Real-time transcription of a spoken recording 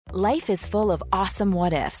Life is full of awesome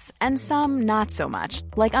what-ifs, and some not so much,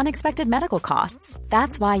 like unexpected medical costs.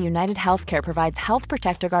 That's why United Healthcare provides Health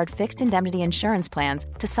Protector Guard fixed indemnity insurance plans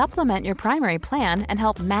to supplement your primary plan and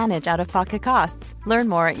help manage out-of-pocket costs. Learn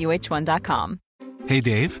more at uh1.com. Hey,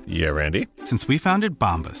 Dave. Yeah, Randy. Since we founded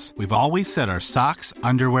Bombas, we've always said our socks,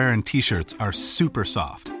 underwear, and T-shirts are super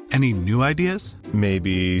soft. Any new ideas?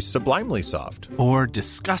 Maybe sublimely soft. Or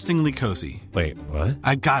disgustingly cozy. Wait, what?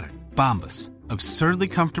 I got it. Bombas. Absurdly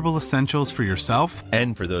comfortable essentials for yourself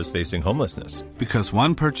and for those facing homelessness. Because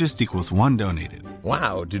one purchased equals one donated.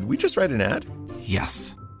 Wow, did we just write an ad?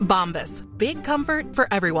 Yes. Bombas. Big comfort for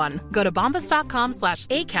everyone. Go to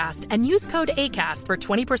bombas.com/ACAST and use code ACAST for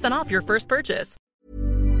 20% off your first purchase.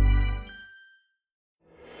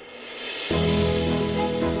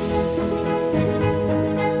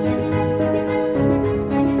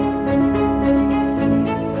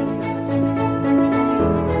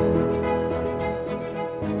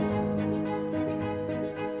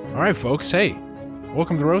 All right, folks. Hey,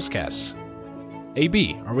 welcome to Roastcast.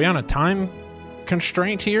 AB, are we on a time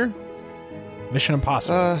constraint here? Mission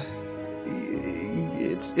Impossible.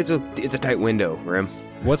 It's a tight window, Rim.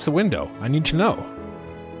 What's the window? I need to know.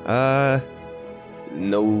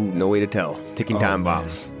 No way to tell. Ticking time bomb.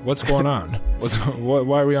 What's going on?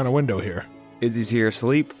 Why are we on a window here? Izzy's here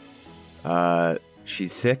asleep.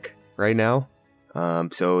 She's sick right now.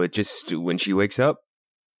 So it just when she wakes up,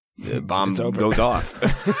 the bomb goes off.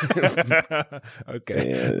 Okay.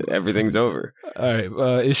 Yeah, everything's over. All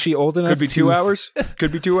right. Is she old enough? Could be 2 hours.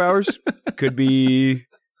 Could be 2 hours. Could be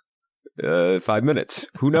 5 minutes.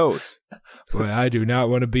 Who knows? Boy, I do not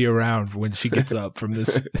want to be around when she gets up from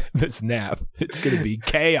this nap. It's going to be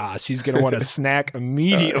chaos. She's going to want a snack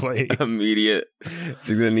immediately. Immediate.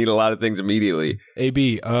 She's going to need a lot of things immediately.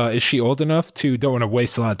 AB, is she old enough to, don't want to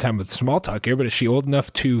waste a lot of time with small talk here, but is she old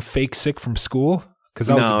enough to fake sick from school? Because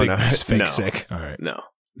I was a big fake sick. All right. No.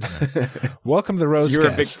 Welcome to the Roastcast. So you're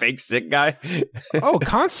a big fake sick guy? Oh,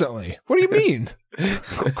 constantly. What do you mean?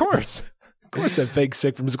 Of course. Of course I'm fake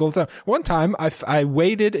sick from school time. One time I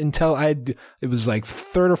waited until it was like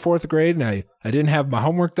third or fourth grade and I didn't have my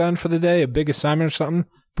homework done for the day, a big assignment or something.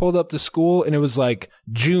 Pulled up to school and it was like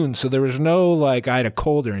June. So there was no like I had a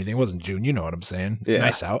cold or anything. It wasn't June. You know what I'm saying. Yeah.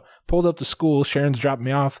 Nice out. Pulled up to school. Sharon's dropped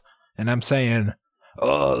me off and I'm saying,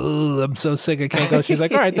 oh, I'm so sick I can't go. She's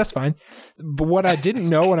like, all right, that's fine. But what I didn't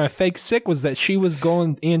know when I faked sick was that she was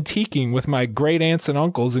going antiquing with my great aunts and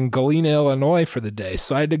uncles in Galena, Illinois for the day.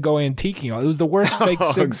 So I had to go antiquing. It was the worst fake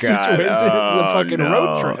sick situation. It was a fucking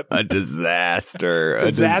road trip. A disaster.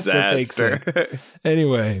 Fake sick.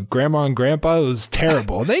 Anyway, grandma and grandpa, it was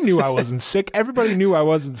terrible. They knew I wasn't sick. Everybody knew I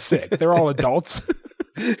wasn't sick. They're all adults.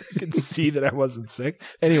 You can see that I wasn't sick.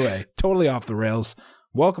 Anyway, totally off the rails.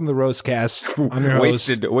 Welcome to the Roastcast. I'm your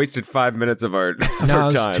host. Wasted 5 minutes of our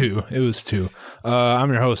time. It was two.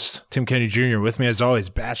 I'm your host, Tim Kennedy Jr. With me, as always,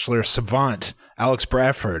 Bachelor Savant, Alex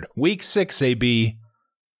Bradford. Week 6, AB.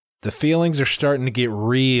 The feelings are starting to get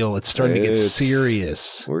real. It's starting to get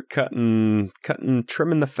serious. We're trimming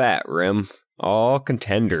the fat, Rim. All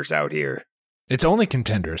contenders out here. It's only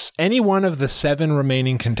contenders. Any one of the 7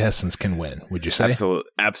 remaining contestants can win, would you say?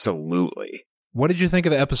 Absolutely. What did you think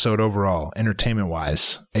of the episode overall,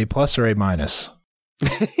 entertainment-wise? A+ or A-? What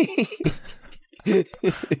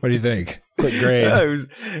do you think? Quick grade.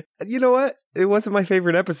 You know what? It wasn't my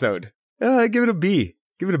favorite episode. Give it a B.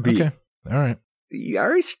 Okay. All right. You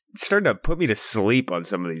already starting to put me to sleep on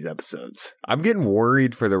some of these episodes. I'm getting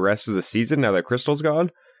worried for the rest of the season now that Crystal's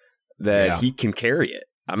gone, that he can carry it.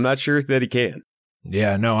 I'm not sure that he can.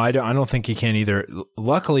 Yeah, no, I don't think he can either.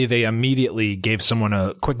 Luckily, they immediately gave someone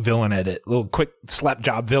a quick villain edit, a little quick slap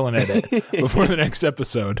job villain edit before the next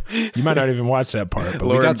episode. You might not even watch that part, but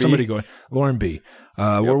we got somebody going. Lauren B.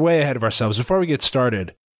 We're way ahead of ourselves. Before we get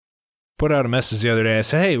started, put out a message the other day. I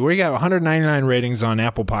said, hey, we got 199 ratings on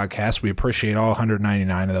Apple Podcasts. We appreciate all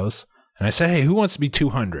 199 of those. And I said, hey, who wants to be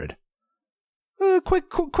 200?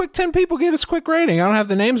 Quick 10 people gave us a quick rating. I don't have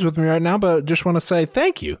the names with me right now, but just want to say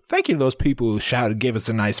thank you. Thank you to those people who shouted, gave us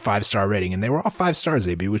a nice 5-star rating, and they were all 5 stars,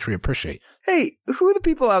 AB, which we appreciate. Hey, who are the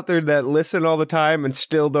people out there that listen all the time and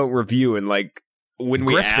still don't review and like when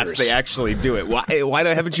we ask, they actually do it? Why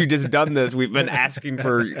haven't you just done this? We've been asking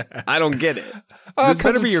for. I don't get it. This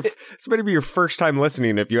better be your first time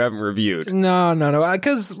listening if you haven't reviewed. No.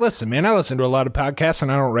 Because listen, man, I listen to a lot of podcasts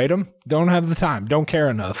and I don't rate them. Don't have the time. Don't care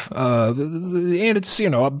enough. And it's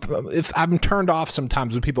if I'm turned off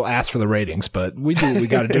sometimes when people ask for the ratings, but we do what we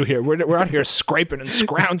got to do here. We're out here scraping and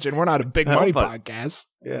scrounging. We're not a big money podcast.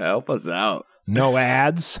 Yeah, help us out. No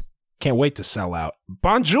ads. Can't wait to sell out.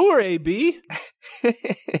 Bonjour, AB.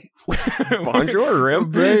 Bonjour,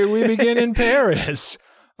 Rim. We begin in Paris.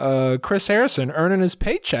 Chris Harrison earning his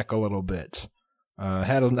paycheck a little bit.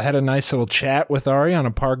 Had a nice little chat with Ari on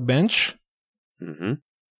a park bench. Mm-hmm.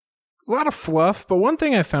 A lot of fluff, but one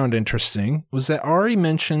thing I found interesting was that Ari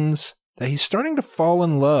mentions that he's starting to fall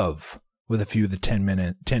in love with a few of the 10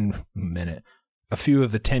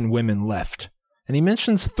 women left. And he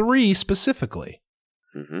mentions 3 specifically.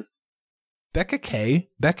 Mm-hmm. Becca K,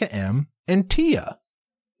 Becca M, and Tia.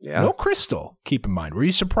 Yeah. No Crystal, keep in mind. Were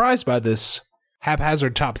you surprised by this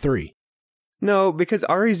haphazard top 3? No, because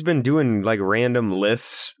Ari's been doing like random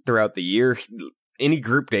lists throughout the year. Any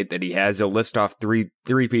group date that he has, he'll list off three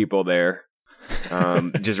people there,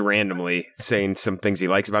 just randomly saying some things he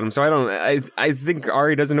likes about him. So I think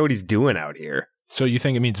Ari doesn't know what he's doing out here. So you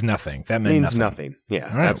think it means nothing? That means nothing.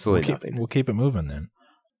 Yeah, right, absolutely nothing. We'll keep it moving then.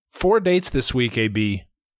 4 dates this week, AB.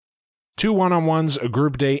 2 one-on-ones, a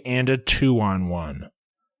group date, and a 2-on-1.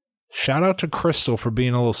 Shout out to Crystal for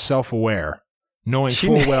being a little self-aware. Knowing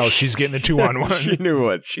full well she's getting a 2-on-1. She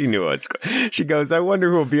knew what. She goes, I wonder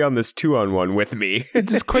who will be on this 2-on-1 with me.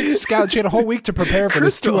 Just quick scout. She had a whole week to prepare for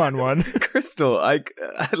this 2-on-1. Crystal, I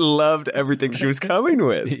loved everything she was coming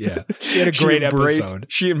with. Yeah. She had a great episode.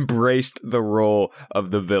 She embraced the role of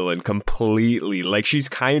the villain completely. Like she's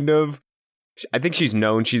I think she's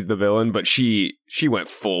known she's the villain, but she went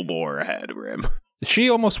full bore ahead of him. She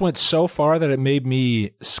almost went so far that it made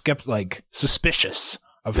me suspicious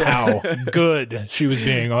of how good she was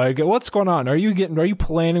being. Like, what's going on? Are you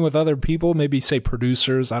planning with other people? Maybe say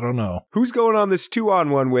producers. I don't know. Who's going on this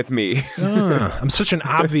 2-on-1 with me? I'm such an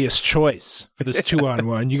obvious choice for this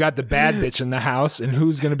 2-on-1. You got the bad bitch in the house, and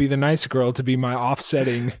who's going to be the nice girl to be my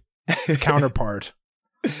offsetting counterpart?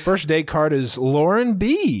 First date card is Lauren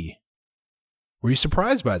B. Were you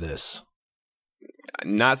surprised by this?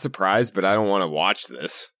 Not surprised, but I don't want to watch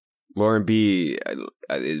this. Lauren B.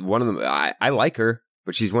 One of them. I like her.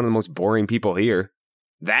 But she's one of the most boring people here.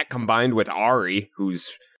 That combined with Ari,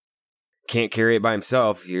 who's can't carry it by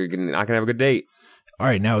himself, you're not going to have a good date. All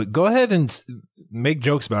right, now go ahead and make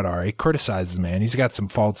jokes about Ari. Criticize the man. He's got some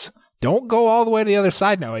faults. Don't go all the way to the other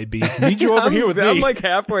side now, AB. I need you over here with me. I'm like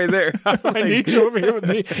halfway there. I need you over here with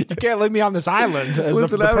me. You can't leave me on this island.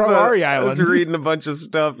 The pro-Ari island. I was reading a bunch of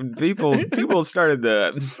stuff, and people started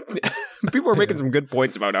people were making some good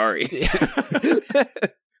points about Ari.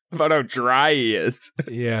 About how dry he is.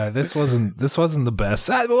 Yeah, this wasn't the best.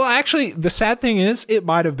 Well, actually, the sad thing is, it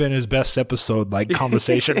might have been his best episode, like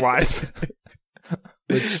conversation-wise.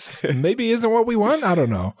 Which maybe isn't what we want. I don't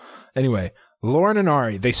know. Anyway, Lauren and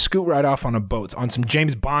Ari, they scoot right off on a boat, on some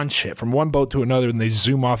James Bond shit, from one boat to another, and they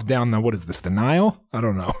zoom off down. Now, what is this, the Nile? I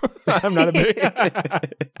don't know. I'm not a big... I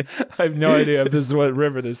have no idea if this is what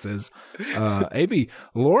river this is. AB,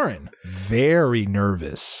 Lauren, very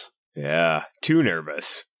nervous. Yeah, too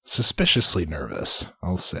nervous. Suspiciously nervous,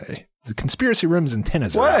 I'll say. The conspiracy rims and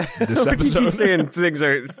antennas are out this episode. You keep saying things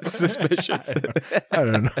are suspicious. I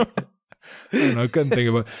don't know. Couldn't think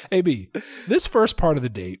about it. AB, this first part of the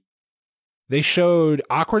date, they showed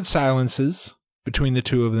awkward silences between the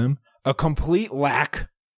two of them, a complete lack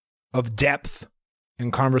of depth in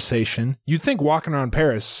conversation. You'd think walking around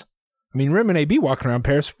Paris, Rim and AB walking around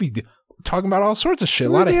Paris would be talking about all sorts of shit.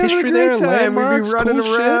 A lot of history there, landmarks, we'd be running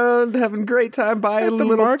cool around, having a great time, buying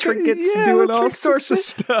little trinkets, doing all sorts of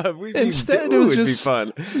stuff. Instead, it would be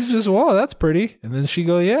fun. It was just, whoa, that's pretty. And then she'd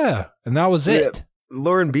go, yeah. And that was it.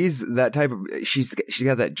 Lauren B's that type of, she's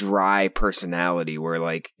got that dry personality where,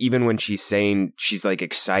 like, even when she's saying she's, like,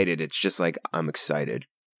 excited, it's just like, I'm excited.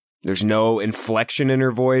 There's no inflection in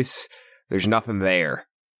her voice. There's nothing there.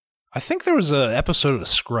 I think there was an episode of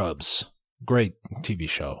Scrubs. Great TV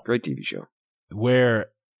show. Where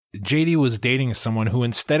JD was dating someone who,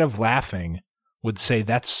 instead of laughing, would say,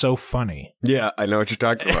 "That's so funny." Yeah, I know what you're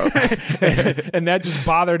talking about. and that just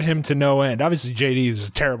bothered him to no end. Obviously, JD is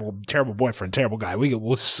a terrible, terrible boyfriend, terrible guy.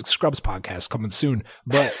 We'll Scrubs podcast coming soon.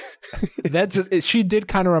 But she did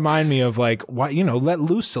kind of remind me of, like, why, let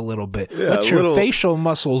loose a little bit. Yeah, let your facial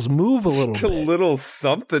muscles move a little bit. Just a little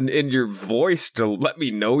something in your voice to let me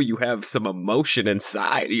know you have some emotion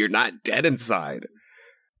inside. You're not dead inside.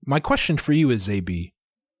 My question for you is, AB,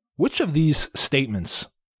 which of these statements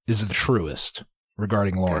is the truest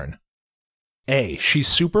regarding Lauren? A, she's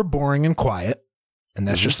super boring and quiet, and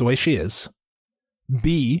that's just the way she is.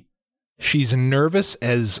 B, she's nervous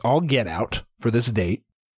as all get out for this date.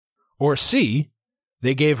 Or C,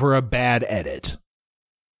 they gave her a bad edit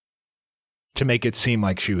to make it seem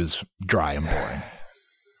like she was dry and boring.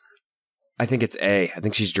 I think it's A. I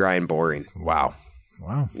think she's dry and boring. Wow.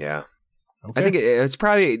 Yeah. Okay. I think it's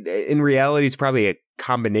probably, in reality, it's probably a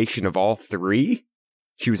combination of all three.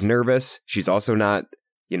 She was nervous. She's also not,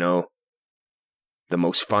 the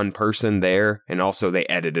most fun person there, and also they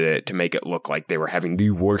edited it to make it look like they were having the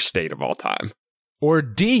worst date of all time. Or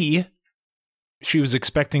D, she was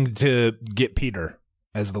expecting to get Peter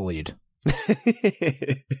as the lead.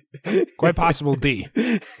 Quite possible D.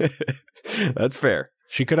 That's fair.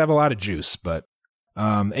 She could have a lot of juice, but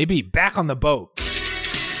AB, back on the boat.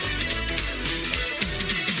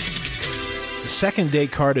 The second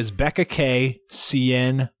date card is Becca K,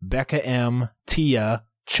 CN, Becca M, Tia,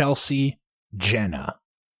 Chelsea, Jenna.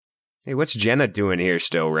 Hey, what's Jenna doing here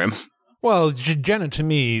still, Rim? Well, Jenna, to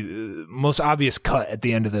me, most obvious cut at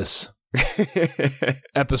the end of this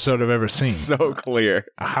episode I've ever seen. So clear.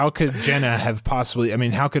 How could Jenna have possibly, I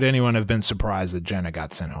mean, how could anyone have been surprised that Jenna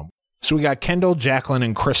got sent home? So we got Kendall, Jacqueline,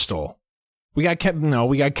 and Crystal. We got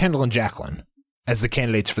Kendall and Jacqueline as the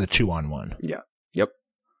candidates for the 2-on-1. Yeah. Yep.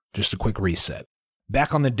 Just a quick reset.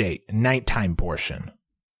 Back on the date, nighttime portion.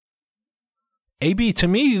 AB, to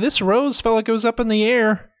me, this rose felt like it was up in the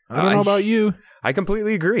air. I don't know about you. I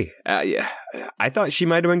completely agree. Yeah, I thought she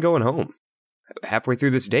might have been going home halfway through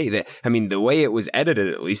this date. I mean, the way it was edited,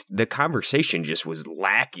 at least, the conversation just was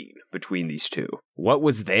lacking between these two. What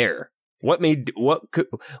was there? What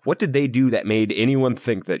did they do that made anyone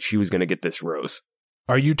think that she was going to get this rose?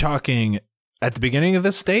 Are you talking at the beginning of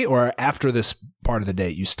this date or after this part of the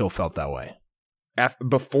date? You still felt that way?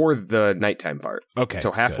 Before the nighttime part. Okay.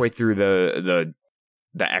 So halfway through the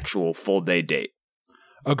actual full day date.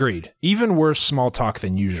 Agreed. Even worse small talk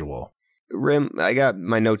than usual. Rim, I got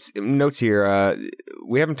my notes here.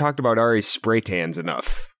 We haven't talked about Ari's spray tans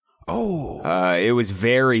enough. Oh. It was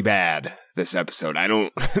very bad this episode. I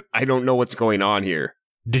don't know what's going on here.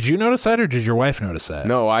 Did you notice that or did your wife notice that?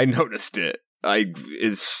 No, I noticed it.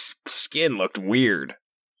 His skin looked weird.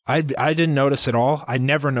 I didn't notice at all. I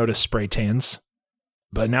never noticed spray tans.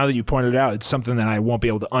 But now that you pointed out, it's something that I won't be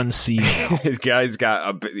able to unsee now. This guy's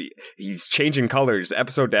he's changing colors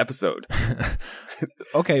episode to episode.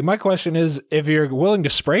 Okay, my question is, if you're willing to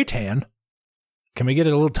spray tan, can we get a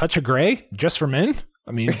little touch of gray just for men?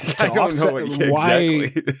 I mean, I don't know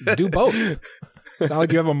why do both? It's not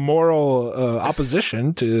like you have a moral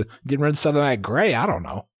opposition to getting rid of some of that gray. I don't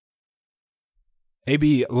know.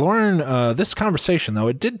 AB, Lauren, this conversation, though,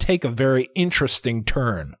 it did take a very interesting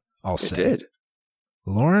turn, I'll say. It did.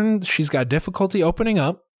 Lauren, she's got difficulty opening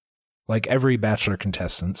up, like every Bachelor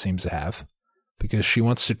contestant seems to have, because she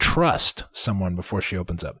wants to trust someone before she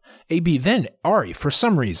opens up. AB, then Ari, for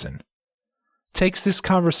some reason, takes this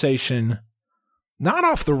conversation not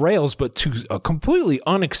off the rails, but to a completely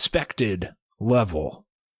unexpected level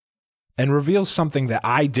and reveals something that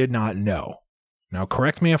I did not know. Now,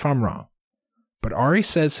 correct me if I'm wrong, but Ari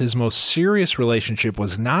says his most serious relationship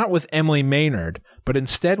was not with Emily Maynard, but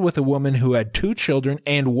instead with a woman who had 2 children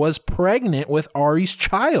and was pregnant with Ari's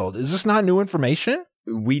child. Is this not new information?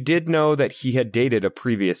 We did know that he had dated a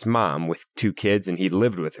previous mom with 2 kids and he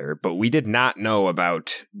lived with her, but we did not know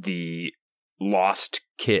about the lost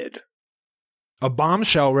kid. A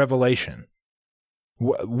bombshell revelation.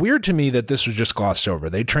 Weird to me that this was just glossed over.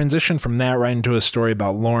 They transitioned from that right into a story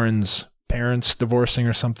about Lauren's parents divorcing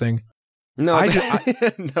or something. No, I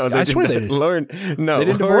swear they didn't. Lauren B. No,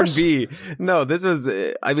 this was.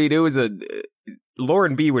 It was a.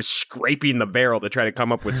 Lauren B. was scraping the barrel to try to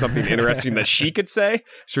come up with something interesting that she could say.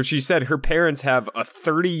 So she said her parents have a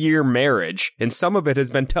 30-year marriage, and some of it has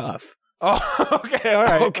been tough. Oh, okay, all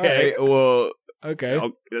right. Okay, all right. Well. Okay.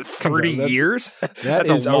 30 years? That's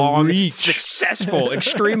a long, successful,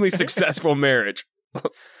 extremely successful marriage.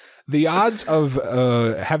 The odds of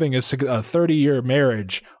having a 30-year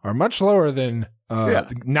marriage are much lower than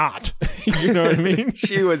not. You know what I mean?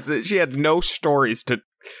 She had no stories to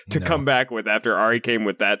come back with after Ari came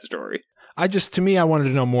with that story. I wanted to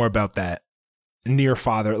know more about that near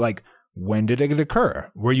father. Like, when did it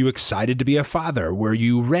occur? Were you excited to be a father? Were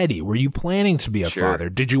you ready? Were you planning to be a father?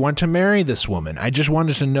 Did you want to marry this woman? I just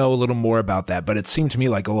wanted to know a little more about that, but it seemed to me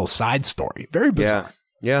like a little side story. Very bizarre.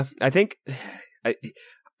 Yeah. I think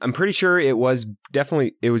I'm pretty sure it was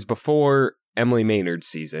before Emily Maynard's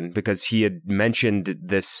season, because he had mentioned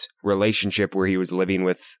this relationship where he was living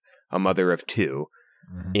with a mother of 2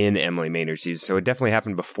 in Emily Maynard's season. So it definitely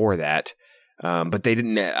happened before that. But they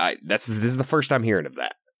didn't. This is the first I'm hearing of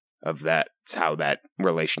that. That's how that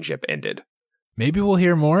relationship ended. Maybe we'll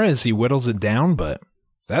hear more as he whittles it down, but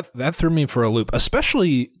that threw me for a loop,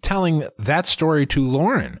 especially telling that story to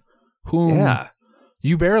Lauren, whom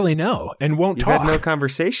you barely know and won't talk. You've had no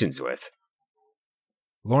conversations with.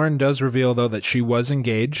 Lauren does reveal, though, that she was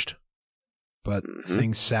engaged, but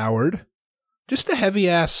things soured. Just a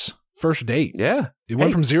heavy-ass first date. Yeah. It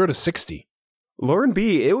went from 0 to 60. Lauren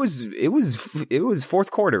B, it was fourth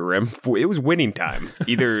quarter, Rim. It was winning time.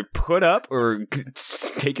 Either put up or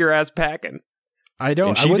take your ass packing. I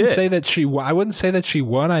wouldn't say that she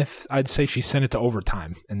won. I'd say she sent it to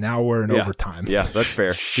overtime, and now we're in overtime. Yeah, that's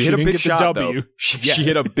fair. She hit a big shot though. She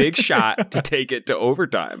hit a big shot to take it to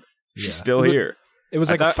overtime. She's still here. It was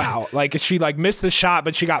like a foul. Like she missed the shot,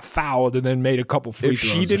 but she got fouled and then made a couple free throws. If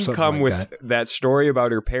she didn't come with that story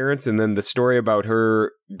about her parents and then the story about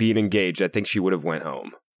her being engaged, I think she would have went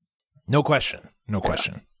home. No question.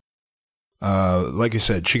 Like you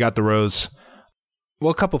said, she got the rose.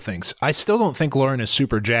 Well, a couple things. I still don't think Lauren is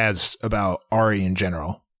super jazzed about Ari in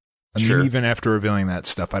general. I mean, even after revealing that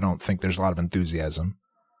stuff, I don't think there's a lot of enthusiasm.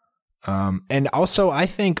 And also, I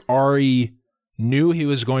think Ari knew he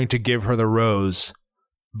was going to give her the rose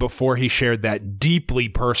before he shared that deeply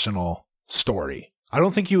personal story. I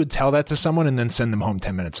don't think you would tell that to someone and then send them home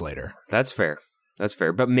 10 minutes later. That's fair.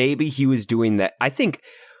 But maybe he was doing that. I think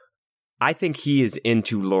he is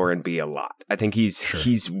into Lauren B a lot. I think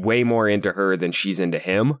he's way more into her than she's into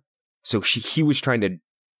him. So he was trying to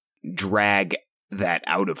drag that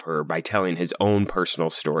out of her by telling his own personal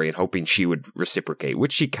story and hoping she would reciprocate,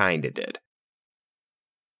 which she kind of did.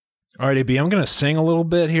 All right, AB, I'm going to sing a little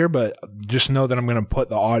bit here, but just know that I'm going to put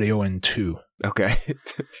the audio in too. Okay.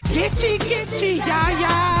 Gitchy, ya,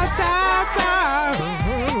 da, da.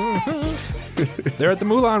 They're at the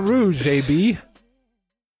Moulin Rouge, AB.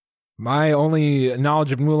 My only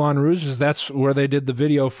knowledge of Moulin Rouge is that's where they did the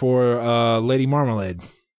video for Lady Marmalade.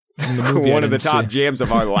 In the movie one of the top jams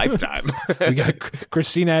of our lifetime. We got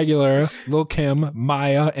Christina Aguilera, Lil' Kim,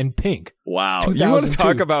 Maya, and Pink. Wow. You want to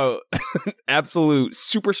talk about absolute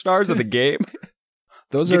superstars of the game?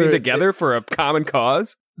 Those getting together for a common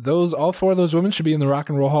cause? All four of those women should be in the Rock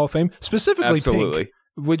and Roll Hall of Fame. Specifically Pink,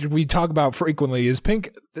 which we talk about frequently, is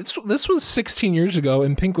Pink. This was 16 years ago,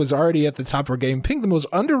 and Pink was already at the top of her game. Pink, the most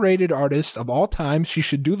underrated artist of all time. She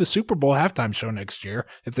should do the Super Bowl halftime show next year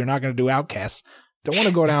if they're not going to do Outcasts. Don't want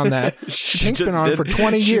to go down that. Pink's been on for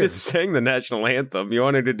 20 years. She just sang the national anthem. You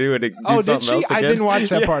wanted to do it. Did she? I didn't watch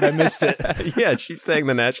that part. I missed it. Yeah, she sang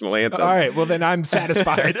the national anthem. All right. Well, then I'm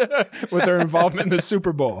satisfied with her involvement in the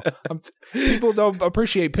Super Bowl. People don't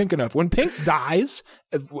appreciate Pink enough. When Pink dies,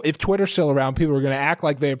 if Twitter's still around, people are going to act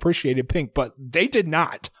like they appreciated Pink, but they did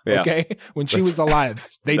not. Okay? When she was alive,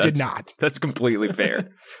 they did not. That's completely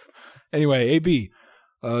fair. Anyway, AB.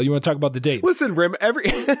 You want to talk about the date? Listen, Rim,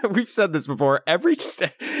 we've said this before.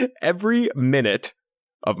 Every minute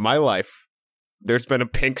of my life, there's been a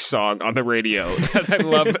Pink song on the radio that I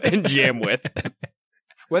love and jam with.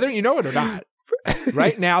 Whether you know it or not.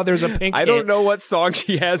 Right now, there's a Pink I don't know what song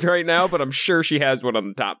she has right now, but I'm sure she has one on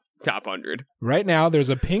the top 100. Right now, there's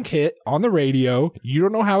a Pink hit on the radio. You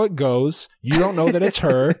don't know how it goes. You don't know that it's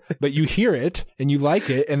her, but you hear it and you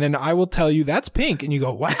like it. And then I will tell you that's Pink. And you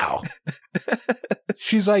go, wow.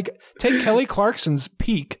 She's like, take Kelly Clarkson's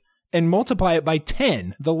peak and multiply it by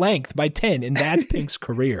 10, the length by 10. And that's Pink's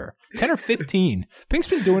career. 10 or 15. Pink's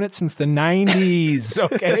been doing it since the 90s.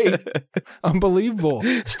 Okay. Unbelievable.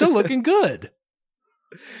 Still looking good.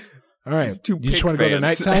 All right. You just want to go to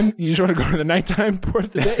nighttime? You just want to go to the nighttime part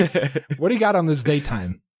of the day? What do you got on this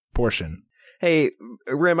daytime portion? Hey,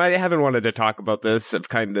 Rim, I haven't wanted to talk about this. I've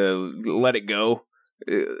kind of let it go.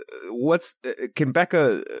 What's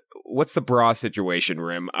the bra situation,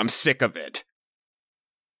 Rim? I'm sick of it.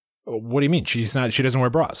 What do you mean? She doesn't wear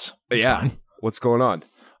bras. It's fine. What's going on?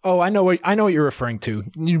 Oh, I know what you're referring to.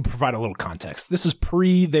 You provide a little context. This is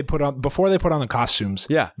before they put on the costumes.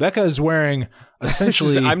 Yeah. Becca is wearing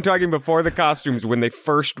essentially I'm talking before the costumes when they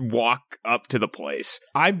first walk up to the place.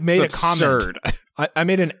 I made it's absurd. Comment. I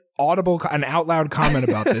made an out loud comment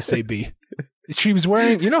about this, AB. She was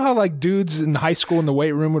wearing, you know how like dudes in high school in the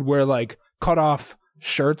weight room would wear like cut off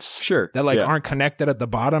shirts that aren't connected at the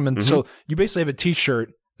bottom, and so you basically have a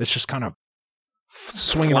t-shirt that's just kind of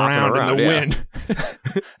swinging around in the wind.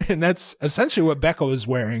 And that's essentially what Becca was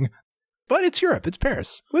wearing. But it's Europe. It's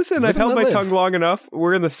Paris. Listen, I've held my tongue long enough.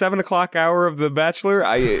 We're in the 7:00 hour of The Bachelor.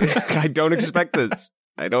 I don't expect this.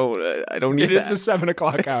 I don't need that. It is the 7:00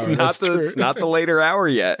 hour. It's not the later hour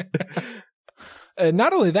yet.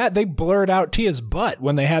 Not only that, they blurred out Tia's butt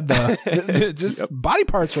when they had body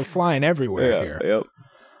parts were flying everywhere here.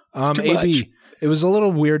 Yep. AB, it was a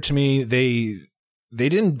little weird to me. They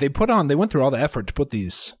went through all the effort to put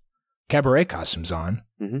these cabaret costumes on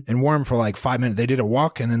and wore them for like 5 minutes. They did a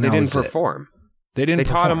walk and then they didn't perform. They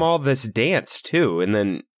taught them all this dance too, and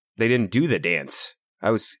then they didn't do the dance.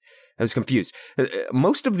 I was confused.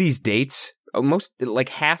 Most of these dates, like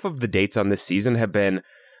half of the dates on this season have been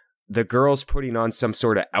the girls putting on some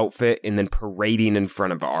sort of outfit and then parading in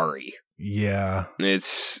front of Ari. Yeah.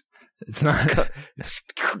 It's It's not.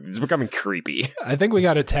 It's becoming creepy. I think we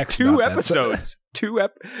got a text. Two episodes. Two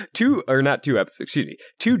episodes. Excuse me.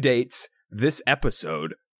 2 dates. This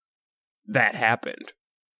episode that happened.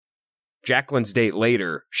 Jacqueline's date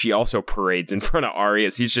later, she also parades in front of Ari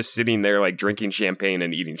as he's just sitting there like drinking champagne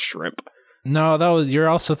and eating shrimp. No, you're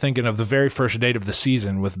also thinking of the very first date of the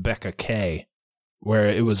season with Becca K, where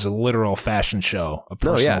it was a literal fashion show, a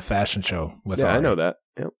personal fashion show with Ari. I know that.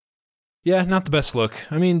 Yep. Yeah, not the best look.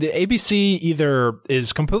 I mean, the ABC either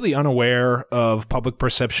is completely unaware of public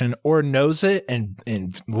perception or knows it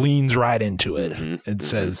and leans right into it and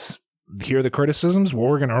says, here are the criticisms, well,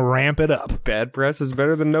 we're going to ramp it up. Bad press is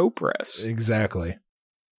better than no press. Exactly.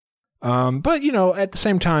 But, at the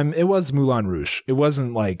same time, it was Moulin Rouge. It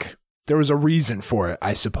wasn't like there was a reason for it,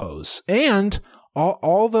 I suppose. And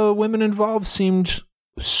all the women involved seemed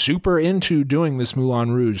super into doing this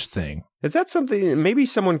Moulin Rouge thing. Is that something, maybe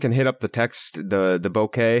someone can hit up the text, the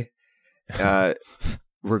bouquet,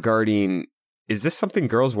 regarding, is this something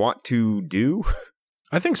girls want to do?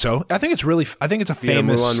 I think so. I think it's a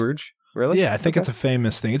famous. Moulin Rouge? Really? Yeah, I think it's a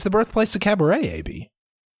famous thing. It's the birthplace of cabaret, AB.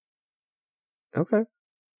 Okay.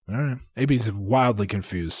 All right. AB's wildly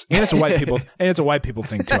confused. And it's a white people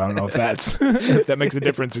thing too. I don't know if that makes a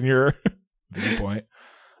difference in your viewpoint.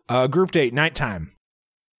 Group date, nighttime.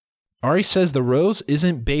 Ari says the rose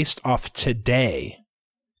isn't based off today.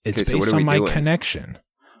 It's based on my connection.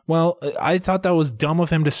 Well, I thought that was dumb of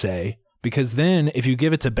him to say, because then if you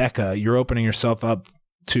give it to Becca, you're opening yourself up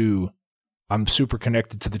to, I'm super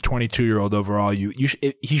connected to the 22-year-old overall.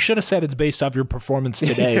 He should have said it's based off your performance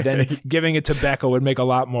today. Then giving it to Becca would make a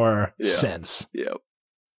lot more sense. Yep.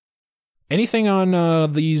 Anything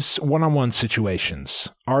on these one-on-one situations?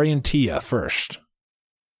 Ari and Tia first.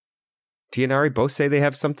 Tia and Ari both say they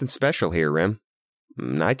have something special here, Rim.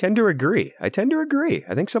 I tend to agree. I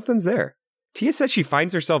think something's there. Tia says she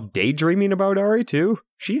finds herself daydreaming about Ari, too.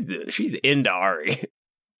 She's into Ari.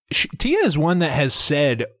 Tia is one that has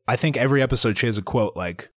said, I think every episode she has a quote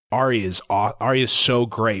like, Ari is so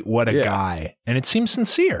great. What a guy. And it seems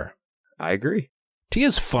sincere. I agree.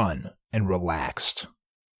 Tia's fun and relaxed.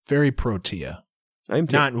 Very pro Tia. I'm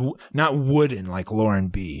too. Not wooden like Lauren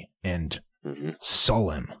B. and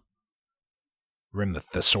sullen. Rim the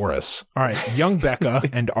thesaurus. All right, young Becca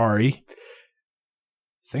and Ari.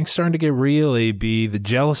 Things starting to get really be the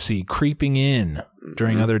jealousy creeping in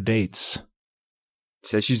during other dates.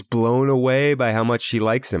 Says she's blown away by how much she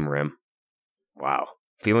likes him, Rim. Wow.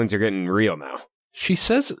 Feelings are getting real now. She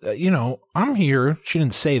says, I'm here. She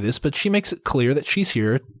didn't say this, but she makes it clear that she's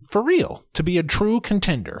here for real, to be a true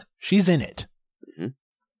contender. She's in it.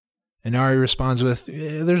 And Ari responds with,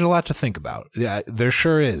 there's a lot to think about. Yeah, there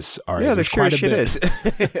sure is, Ari. Yeah, there sure shit is.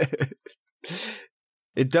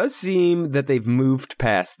 It does seem that they've moved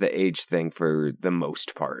past the age thing for the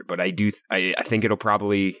most part, but I think it'll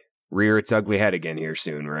probably rear its ugly head again here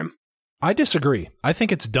soon, Rim. I disagree. I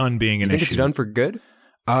think it's done being an issue. You think it's done for good?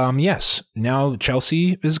 Yes. Now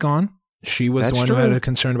Chelsea is gone. She was the one who had a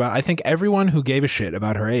concern about it. I think everyone who gave a shit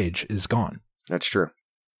about her age is gone. That's true.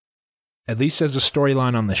 At least as a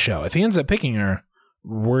storyline on the show. If he ends up picking her,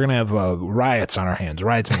 we're going to have riots on our hands,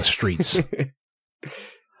 riots in the streets.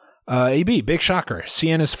 AB, big shocker.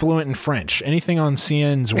 CN is fluent in French. Anything on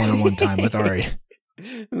CN's one-on-one time with Ari?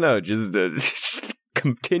 No, just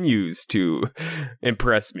continues to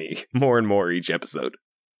impress me more and more each episode.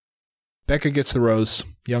 Becca gets the rose.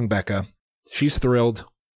 Young Becca. She's thrilled.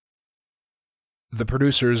 The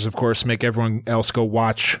producers, of course, make everyone else go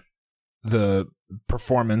watch the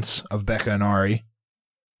performance of Becca and Ari.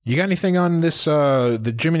 You got anything on this,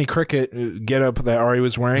 the Jiminy Cricket get-up that Ari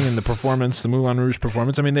was wearing in the performance, the Moulin Rouge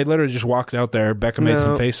performance? I mean, they literally just walked out there. Becca made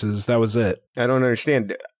some faces. That was it. I don't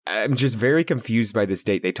understand. I'm just very confused by this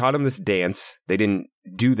date. They taught him this dance. They didn't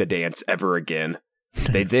do the dance ever again.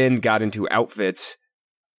 They then got into outfits.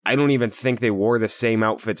 I don't even think they wore the same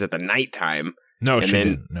outfits at the nighttime. No, she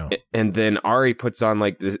didn't. No. And then Ari puts on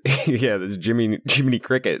like this, this Jiminy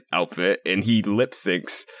Cricket outfit, and he lip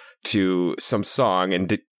syncs to some song,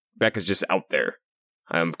 and Becca's just out there.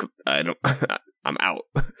 I'm out.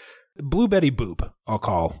 Blue Betty Boop, I'll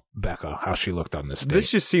call Becca, how she looked on this date. This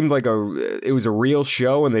just seemed like it was a real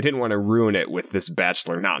show, and they didn't want to ruin it with this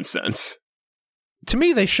Bachelor nonsense. To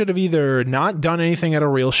me, they should have either not done anything at a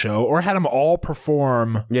real show or had them all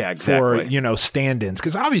perform for, stand-ins.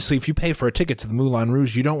 Because obviously, if you pay for a ticket to the Moulin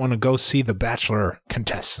Rouge, you don't want to go see the Bachelor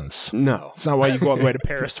contestants. No. It's not why you go all the way to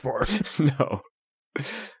Paris for. No.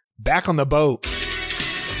 Back on the boat.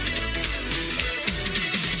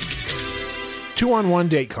 2-on-1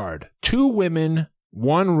 date card. 2 women,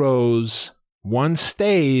 1 rose, 1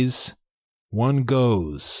 stays, 1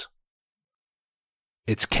 goes.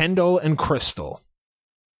 It's Kendall and Crystal.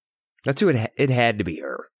 That's who it had to be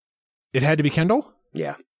her. It had to be Kendall?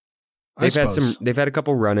 Yeah. They've had a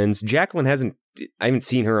couple run-ins. Jacqueline I haven't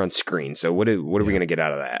seen her on screen, so what are we going to get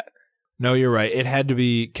out of that? No, you're right. It had to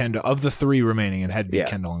be Kendall. Of the three remaining, it had to be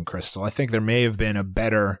Kendall and Crystal. I think there may have been a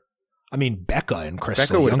better... Becca and Crystal.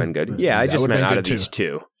 Becca would have been good. Yeah, I just meant out of these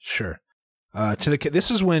two. Sure.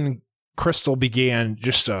 This is when Crystal began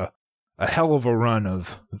just a hell of a run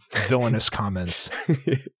of villainous comments.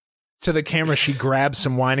 To the camera, she grabs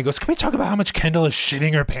some wine and goes, "Can we talk about how much Kendall is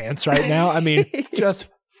shitting her pants right now?" Just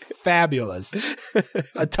fabulous.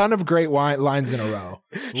 A ton of great lines in a row.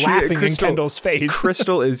 Laughing in Kendall's face.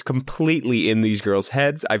 Crystal is completely in these girls'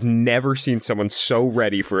 heads. I've never seen someone so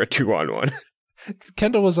ready for a 2-on-1.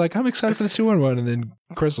 Kendall was like, "I'm excited for the 2-on-1," and then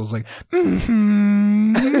Crystal's like,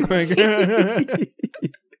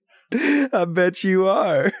 I bet you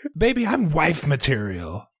are. "Baby, I'm wife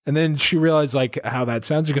material." And then she realized how that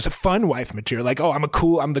sounds. She goes, "A fun wife material." I'm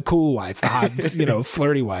the cool wife, the hot,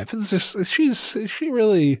 flirty wife. It's just,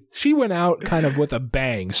 she went out kind of with a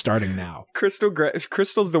bang starting now.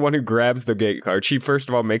 Crystal's the one who grabs the gate card. She first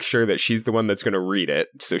of all makes sure that she's the one that's going to read it,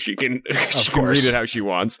 so she can read it how she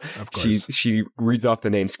wants. Of course. She reads off the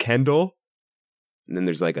names Kendall, and then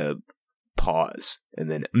there's a pause, and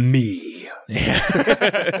then me.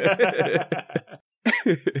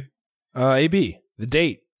 AB,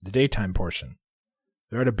 the daytime portion.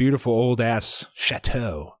 They're at a beautiful old-ass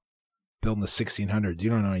chateau built in the 1600s. You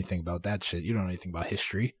don't know anything about that shit. You don't know anything about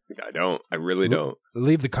history. I don't. I really don't.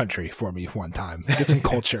 Leave the country for me one time. Get some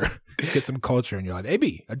culture. Get some culture in your life.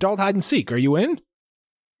 AB, adult hide and seek. Are you in?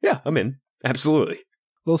 Yeah, I'm in. Absolutely.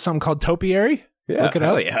 A little something called Topiary? Yeah. Look it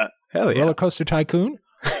up. Hell yeah. Roller Coaster Tycoon.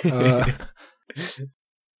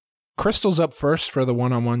 Crystal's up first for the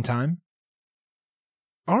one-on-one time.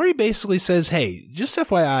 Ari basically says, "Hey, just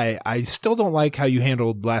FYI, I still don't like how you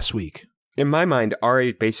handled last week." In my mind,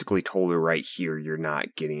 Ari basically told her right here, "You're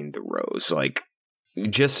not getting the rose."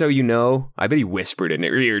 Just so you know, I bet he whispered in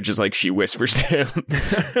her ear just like she whispers to him.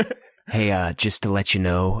 "Hey, just to let you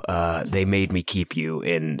know, they made me keep you,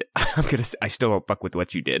 and I still don't fuck with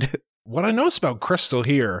what you did." What I notice about Crystal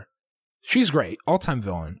here, she's great, all-time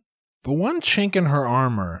villain, but one chink in her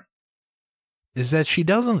armor is that she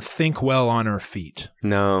doesn't think well on her feet.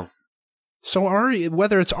 No. So Ari,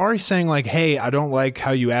 whether it's Ari saying "Hey, I don't like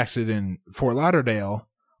how you acted in Fort Lauderdale,"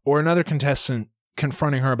 or another contestant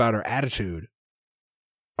confronting her about her attitude,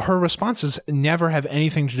 her responses never have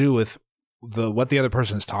anything to do with what the other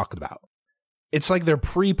person is talking about. It's like they're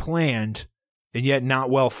pre-planned and yet not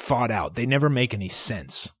well thought out. They never make any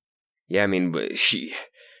sense. Yeah, she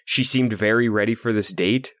seemed very ready for this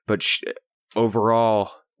date, but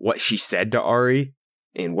overall, what she said to Ari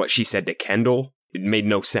and what she said to Kendall, it made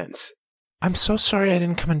no sense. "I'm so sorry I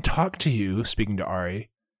didn't come and talk to you," speaking to Ari.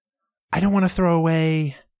 "I don't want to throw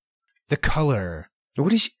away the color,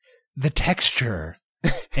 the texture,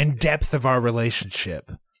 and depth of our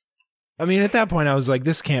relationship." At that point, I was like,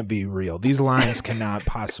 this can't be real. These lines cannot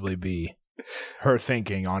possibly be her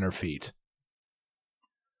thinking on her feet.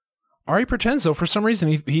 Ari pretends, though, for some reason,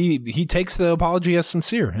 he takes the apology as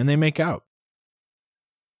sincere, and they make out.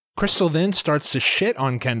 Crystal then starts to shit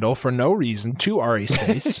on Kendall for no reason to Ari's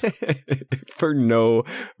face. For no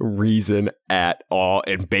reason at all,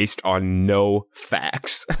 and based on no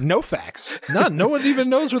facts. No facts. None. No one even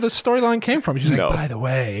knows where the storyline came from. She's like, "By the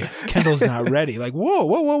way, Kendall's not ready."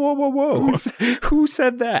 Whoa. Who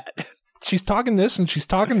said that? She's talking this and she's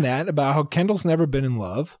talking that about how Kendall's never been in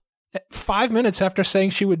love. 5 minutes after saying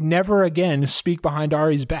she would never again speak behind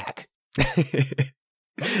Ari's back.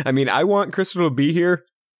 I want Crystal to be here.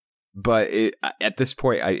 But at this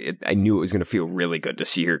point, I knew it was going to feel really good to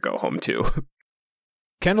see her go home, too.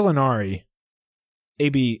 Kendall and Ari,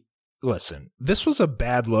 AB, listen, this was a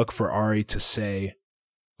bad look for Ari to say,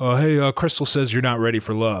 "Oh, hey, Crystal says you're not ready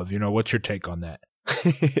for love. What's your take on that?"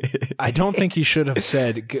 I don't think he should have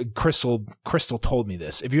said, Crystal told me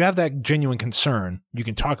this. If you have that genuine concern, you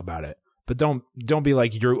can talk about it. But don't be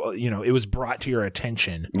like, it was brought to your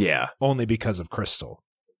attention only because of Crystal.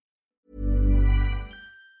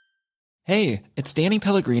 Hey, it's Danny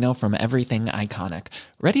Pellegrino from Everything Iconic.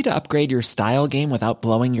 Ready to upgrade your style game without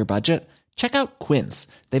blowing your budget? Check out Quince.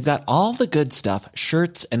 They've got all the good stuff,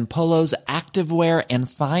 shirts and polos, activewear, and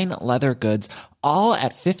fine leather goods, all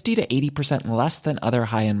at 50 to 80% less than other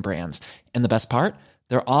high-end brands. And the best part?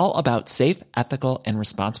 They're all about safe, ethical, and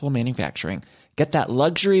responsible manufacturing. Get that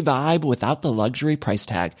luxury vibe without the luxury price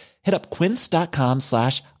tag. Hit up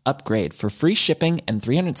quince.com/upgrade for free shipping and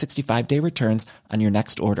 365-day returns on your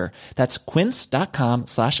next order. That's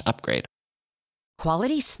quince.com/upgrade.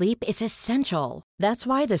 Quality sleep is essential. That's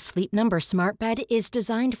why the Sleep Number Smart Bed is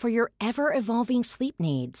designed for your ever-evolving sleep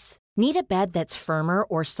needs. Need a bed that's firmer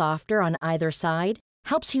or softer on either side?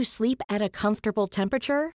 Helps you sleep at a comfortable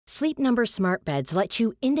temperature? Sleep Number Smart Beds let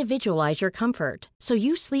you individualize your comfort, so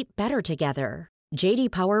you sleep better together. J.D.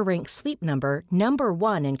 Power ranks Sleep Number number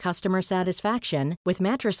 1 in customer satisfaction with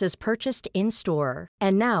mattresses purchased in-store.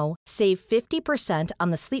 And now, save 50%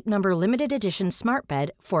 on the Sleep Number Limited Edition Smart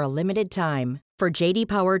Bed for a limited time. For J.D.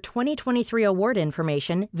 Power 2023 award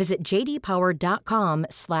information, visit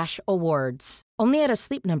jdpower.com/awards. Only at a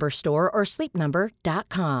Sleep Number store or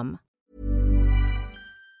sleepnumber.com.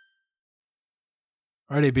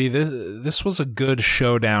 All right, AB, this was a good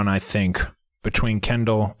showdown, I think, between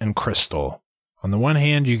Kendall and Crystal. On the one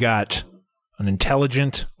hand, you got an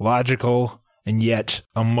intelligent, logical, and yet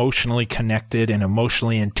emotionally connected and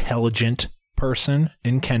emotionally intelligent person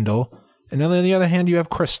in Kendall. And on the other hand, you have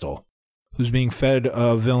Crystal, who's being fed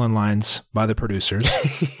villain lines by the producers.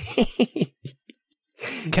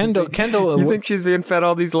 Kendall, you think she's being fed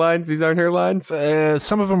all these lines? These aren't her lines?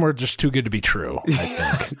 Some of them were just too good to be true,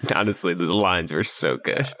 I think. Honestly, the lines were so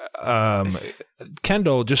good.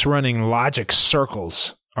 Kendall just running logic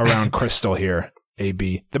circles around Crystal here,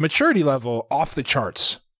 AB. The maturity level off the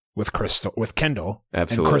charts with Kendall.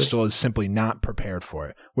 Absolutely. And Crystal is simply not prepared for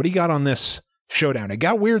it. What do you got on this showdown? It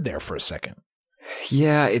got weird there for a second.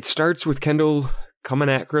 Yeah, it starts with Kendall coming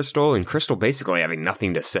at Crystal and Crystal basically having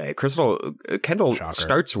nothing to say. Kendall Shocker.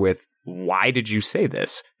 starts with, "Why did you say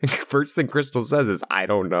this?" First thing Crystal says is, "I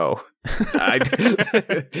don't know."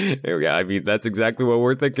 There we go. I mean, that's exactly what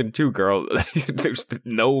we're thinking too, girl. There's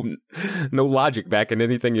no logic back in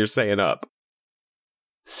anything you're saying up.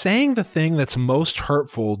 Saying the thing that's most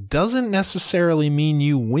hurtful doesn't necessarily mean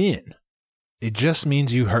you win. It just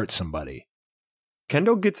means you hurt somebody.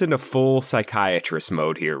 Kendall gets into full psychiatrist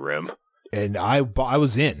mode here, Rim. And I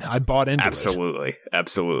was in. I bought into it.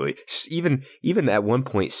 Absolutely. Even at one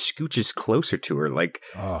point, scooches closer to her, like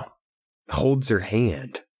holds her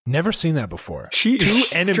hand. Never seen that before.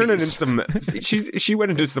 She's turning in some. She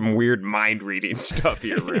went into some weird mind reading stuff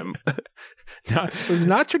here, Rim. No, it was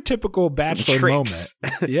not your typical Bachelor moment.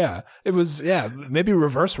 Yeah, it was. Yeah, maybe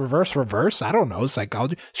reverse. I don't know,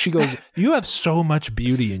 psychology. She goes, "You have so much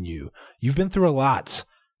beauty in you. You've been through a lot,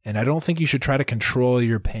 and I don't think you should try to control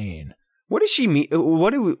your pain." What does she mean?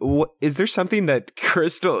 What is there something that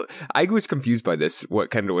Crystal? I was confused by this.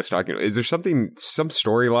 What Kendall was talking about. Is there some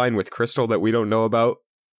storyline with Crystal that we don't know about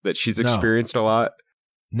that she's experienced a lot?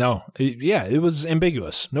 No. It was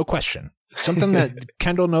ambiguous. No question. Something that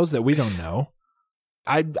Kendall knows that we don't know.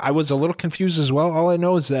 I was a little confused as well. All I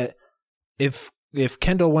know is that if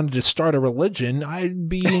Kendall wanted to start a religion, I'd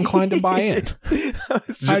be inclined to buy in. I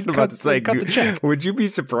was just about to say, cut the check. Would you be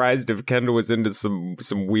surprised if Kendall was into some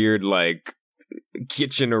weird, like,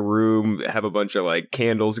 kitchen or room, have a bunch of, like,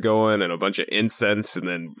 candles going and a bunch of incense, and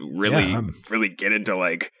then really get into,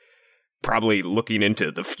 like, probably looking into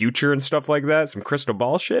the future and stuff like that? Some crystal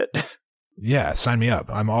ball shit? Yeah, sign me up.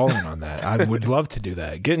 I'm all in on that. I would love to do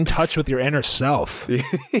that. Get in touch with your inner self.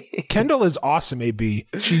 Kendall is awesome, AB.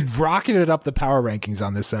 She rocketed up the power rankings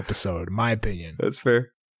on this episode, in my opinion. That's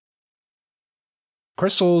fair.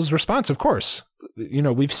 Crystal's response, of course. You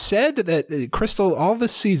know, we've said that Crystal, all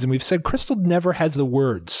this season, we've said Crystal never has the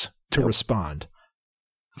words to respond.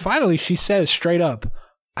 Finally, she says straight up,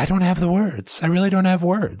 "I don't have the words. I really don't have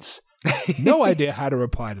words." No idea how to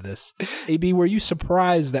reply to this. AB, were you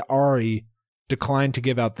surprised that Ari declined to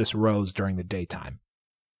give out this rose during the daytime?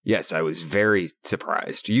 Yes, I was very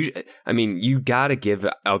surprised. You got to give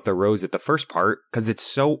out the rose at the first part because it's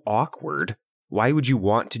so awkward. Why would you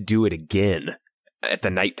want to do it again at the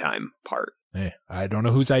nighttime part? Hey, I don't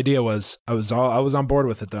know whose idea it was. I was on board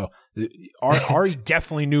with it though. Ari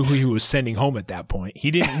definitely knew who he was sending home at that point.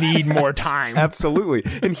 He didn't need more time. Absolutely.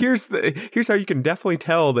 And here's how you can definitely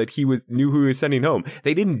tell that he knew who he was sending home.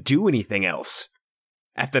 They didn't do anything else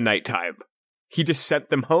at the nighttime. He just sent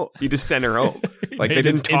them home. He just sent her home. Like they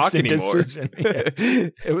didn't talk anymore. Yeah.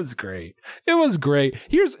 It was great. It was great.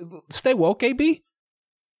 Stay woke, AB.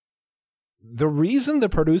 The reason the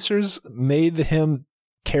producers made him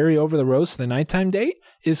carry over the rose to the nighttime date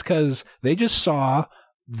is because they just saw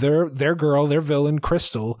their girl, their villain,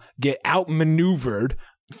 Crystal, get outmaneuvered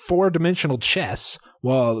 4-dimensional chess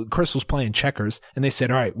while Crystal's playing checkers. And they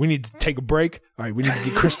said, all right, we need to take a break. All right, we need to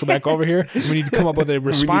get Crystal back over here. We need to come up with a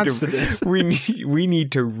response to this. We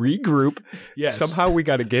need to regroup. Yes. Somehow we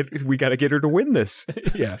got to get her to win this.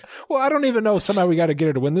 Yeah. Well, I don't even know. Somehow we got to get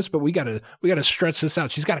her to win this, but we got to stretch this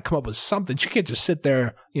out. She's got to come up with something. She can't just sit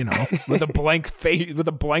there, with a blank face, with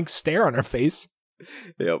a blank stare on her face.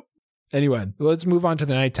 Yep. Anyway, let's move on to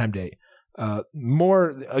the nighttime date.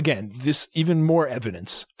 Even more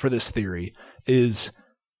evidence for this theory is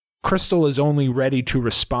Crystal is only ready to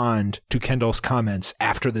respond to Kendall's comments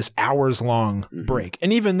after this hours-long break.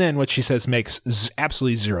 And even then, what she says makes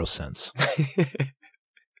absolutely zero sense.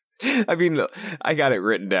 I mean, I got it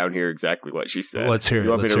written down here exactly what she said. Let's hear it.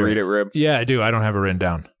 You want me to read it, Rib? Yeah, I do. I don't have it written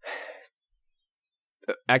down.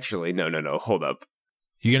 Actually, no. Hold up.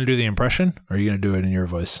 You going to do the impression, or are you going to do it in your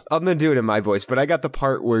voice? I'm going to do it in my voice, but I got the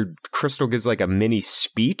part where Crystal gives like a mini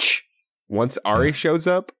speech once Ari shows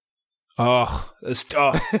up.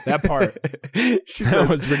 That part. She says, that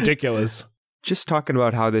was ridiculous. Just talking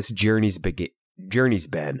about how this journey's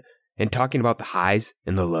been, and talking about the highs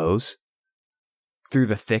and the lows, through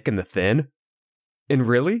the thick and the thin. And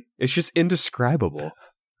really, it's just indescribable,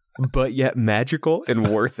 but yet magical and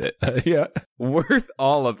worth it. Yeah. Worth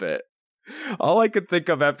all of it. All I could think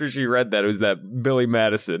of after she read that was that Billy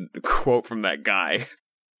Madison quote from that guy.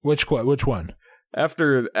 Which quote? Which one?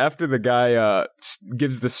 After the guy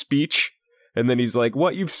gives the speech, and then he's like,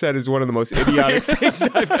 "What you've said is one of the most idiotic things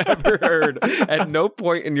I've ever heard. At no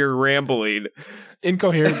point in your rambling,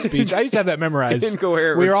 incoherent speech." I used to have that memorized.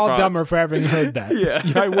 Incoherent. We were response. all dumber for having heard that. Yeah.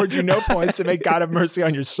 I award you no points and may God have mercy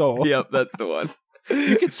on your soul. Yep, that's the one.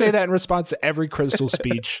 You could say that in response to every Crystal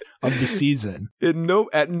speech of the season. At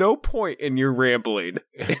no point in your rambling,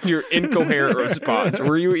 in your incoherent response,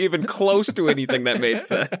 were you even close to anything that made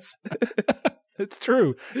sense. It's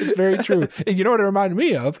true. It's very true. And you know what it reminded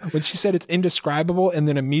me of? When she said it's indescribable and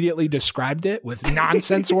then immediately described it with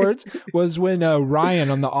nonsense words was when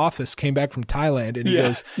Ryan on The Office came back from Thailand and he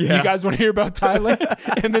goes, "You guys want to hear about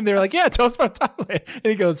Thailand?" And then they're like, "Yeah, tell us about Thailand." And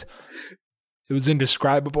he goes, "It was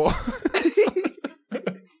indescribable."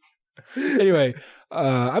 Anyway,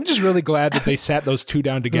 I'm just really glad that they sat those two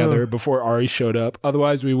down together before Ari showed up.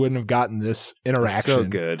 Otherwise, we wouldn't have gotten this interaction. So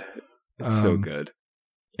good. It's so good.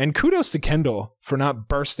 And kudos to Kendall for not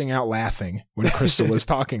bursting out laughing when Crystal was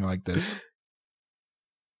talking like this.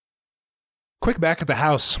 Quick back at the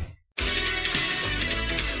house.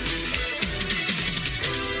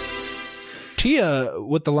 Tia,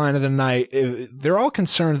 with the line of the night, they're all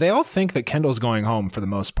concerned. They all think that Kendall's going home for the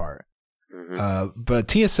most part. But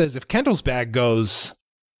Tia says, if Kendall's bag goes,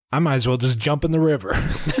 I might as well just jump in the river.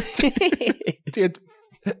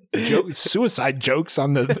 Suicide jokes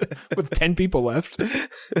on with 10 people left.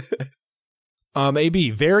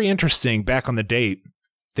 AB, very interesting. Back on the date,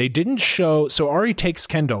 they didn't show. So Ari takes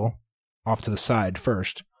Kendall off to the side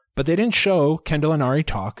first, but they didn't show Kendall and Ari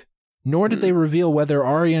talk, nor did they reveal whether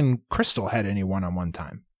Ari and Crystal had any one-on-one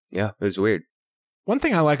time. Yeah, it was weird. One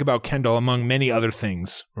thing I like about Kendall, among many other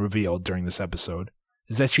things revealed during this episode,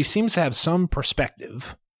 is that she seems to have some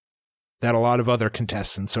perspective that a lot of other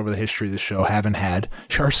contestants over the history of the show haven't had.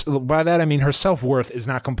 By that, I mean her self-worth is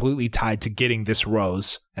not completely tied to getting this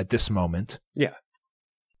rose at this moment. Yeah.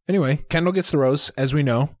 Anyway, Kendall gets the rose, as we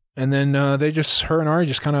know, and then her and Ari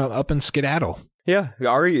just kind of up and skedaddle. Yeah,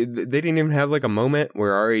 Ari, they didn't even have like a moment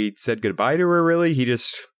where Ari said goodbye to her, really. He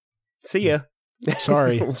just, see ya.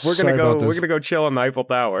 Sorry. We're gonna go chill on the Eiffel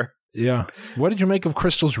Tower. Yeah. What did you make of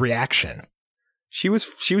Crystal's reaction? She was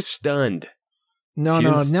stunned. No,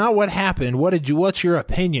 not what happened. What's your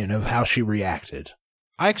opinion of how she reacted?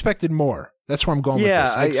 I expected more. That's where I'm going with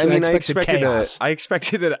this. I expected chaos. I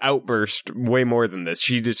expected an outburst way more than this.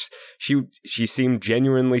 She seemed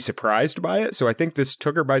genuinely surprised by it. So I think this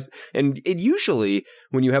took her by, and it usually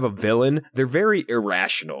when you have a villain, they're very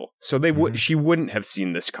irrational. So she wouldn't have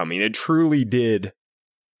seen this coming. It truly did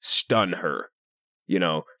stun her. You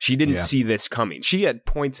know, she didn't see this coming. She at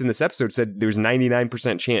points in this episode said there was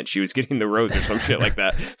 99% chance she was getting the rose or some shit like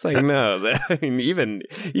that. It's like, no, I mean, even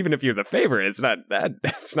if you're the favorite, it's not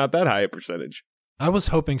that high a percentage. I was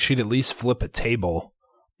hoping she'd at least flip a table.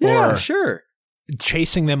 Yeah, sure.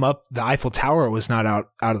 Chasing them up the Eiffel Tower was not out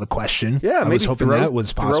of the question. Yeah, I was hoping that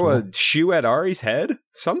was possible. Throw a shoe at Ari's head,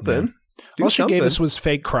 something. Yeah. All she gave us was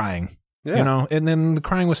fake crying. Yeah. You know, and then the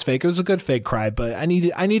crying was fake. It was a good fake cry, but I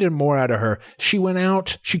needed more out of her. She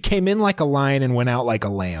came in like a lion and went out like a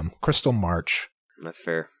lamb. Crystal March. That's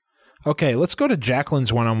fair. Okay, let's go to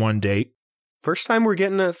Jacqueline's one-on-one date. First time we're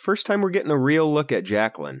getting a real look at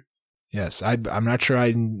Jacqueline. Yes, I'm not sure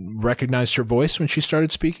I recognized her voice when she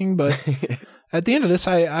started speaking, but at the end of this,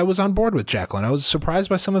 I was on board with Jacqueline. I was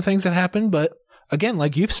surprised by some of the things that happened, but again,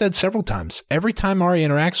 like you've said several times, every time Ari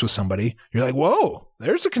interacts with somebody, you're like, whoa,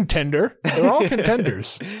 there's a contender. They're all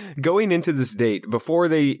contenders. Going into this date, before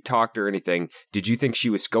they talked or anything, did you think she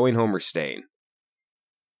was going home or staying?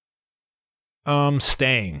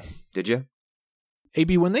 Staying. Did you?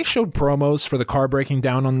 AB, when they showed promos for the car breaking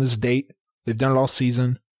down on this date, they've done it all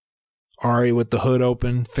season. Ari with the hood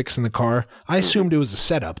open, fixing the car. I assumed it was a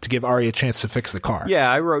setup to give Ari a chance to fix the car.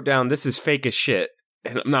 Yeah, I wrote down, this is fake as shit,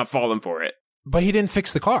 and I'm not falling for it. But he didn't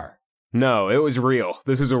fix the car. No, it was real.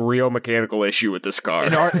 This was a real mechanical issue with this car.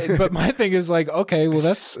 But my thing is like, okay, well,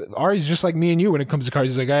 that's Ari's just like me and you when it comes to cars.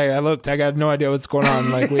 He's like, I looked, I got no idea what's going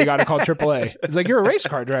on. Like, we got to call AAA. It's like, you're a race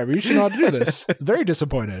car driver. You should know how to do this. Very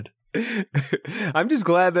disappointed. I'm just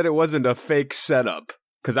glad that it wasn't a fake setup.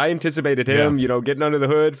 Because I anticipated him, getting under the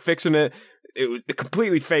hood, fixing it. It was a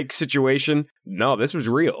completely fake situation. No, this was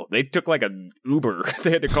real. They took like an Uber.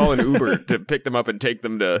 They had to call an Uber to pick them up and take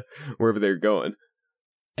them to wherever they're going.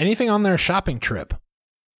 Anything on their shopping trip?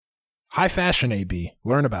 High fashion, AB.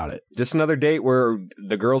 Learn about it. Just another date where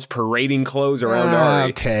the girls parading clothes around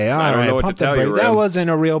Ari. Okay, all right. I don't know what to tell you, Ren. That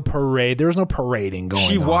wasn't a real parade. There was no parading going on.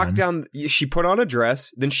 She walked down, she put on a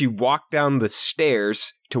dress, then she walked down the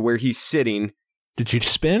stairs to where he's sitting. Did she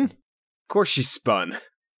spin? Of course she spun.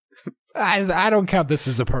 I don't count this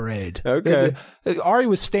as a parade. Okay. Ari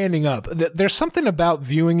was standing up. There's something about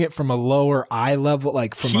viewing it from a lower eye level,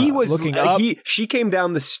 like from looking up. She came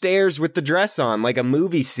down the stairs with the dress on, like a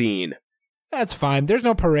movie scene. That's fine. There's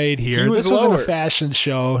no parade here. This wasn't a fashion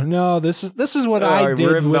show. No, this is what I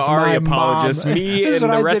did Rim, with the Ari my apologist. mom. Me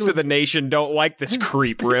and the rest of the nation don't like this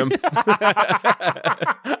creep, Rim.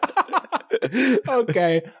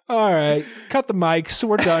 Okay. All right. Cut the mics.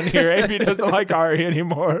 We're done here. Amy doesn't like Ari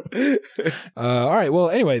anymore. All right. Well,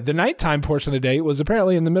 anyway, the nighttime portion of the date was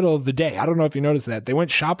apparently in the middle of the day. I don't know if you noticed that. They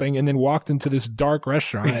went shopping and then walked into this dark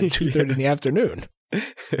restaurant at 2:30 in the afternoon.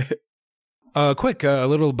 Quick, a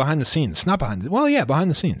little behind the scenes. Not behind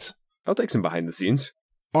the scenes. I'll take some behind the scenes.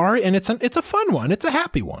 Ari, and it's a fun one. It's a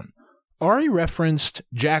happy one. Ari referenced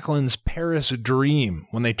Jacqueline's Paris dream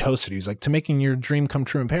when they toasted. He was like, to making your dream come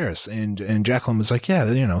true in Paris. And Jacqueline was like,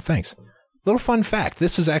 yeah, thanks. Little fun fact.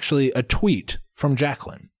 This is actually a tweet from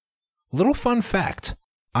Jacqueline. Little fun fact.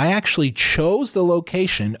 I actually chose the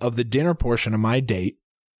location of the dinner portion of my date.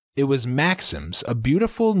 It was Maxim's, a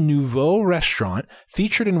beautiful nouveau restaurant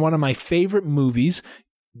featured in one of my favorite movies,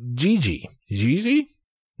 Gigi?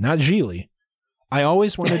 Not Gigli. I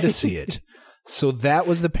always wanted to see it. So that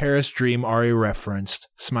was the Paris dream Ari referenced,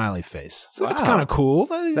 smiley face. So that's kind of cool.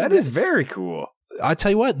 That is very cool. I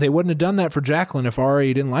tell you what, they wouldn't have done that for Jacqueline if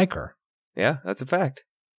Ari didn't like her. Yeah, that's a fact.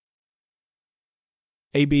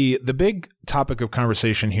 AB, the big topic of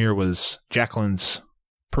conversation here was Jacqueline's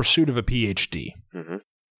pursuit of a PhD. Mm-hmm.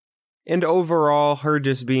 And overall, her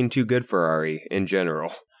just being too good for Ari in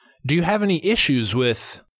general. Do you have any issues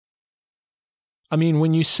with... I mean,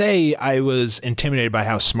 when you say I was intimidated by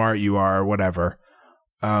how smart you are or whatever,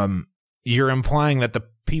 you're implying that the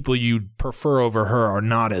people you prefer over her are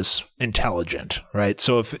not as intelligent, right?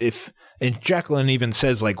 So and Jacqueline even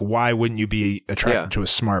says, like, why wouldn't you be attracted to a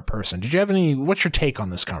smart person? Did you have what's your take on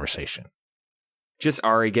this conversation? Just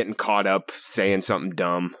Ari getting caught up saying something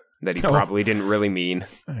dumb that he probably didn't really mean.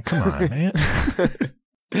 Come on, man.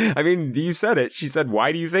 I mean, you said it. She said,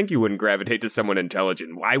 why do you think you wouldn't gravitate to someone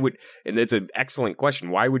intelligent? And it's an excellent question.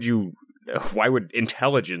 Why would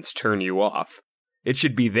intelligence turn you off? It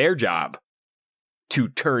should be their job to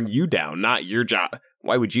turn you down, not your job.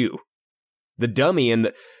 Why would you? The dummy and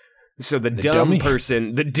the dummy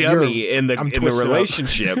person, the dummy in the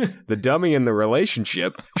relationship, the dummy in the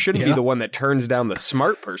relationship shouldn't be the one that turns down the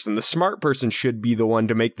smart person. The smart person should be the one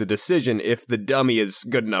to make the decision if the dummy is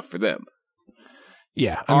good enough for them.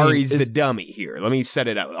 Yeah, Ari's the dummy here. Let me set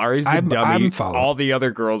it out. Ari's the dummy. All the other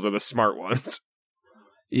girls are the smart ones.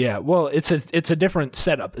 Yeah, well, it's a different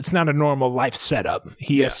setup. It's not a normal life setup.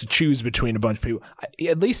 He has to choose between a bunch of people.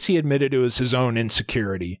 At least he admitted it was his own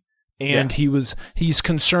insecurity, and he's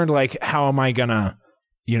concerned, like, how am I gonna,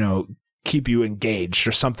 keep you engaged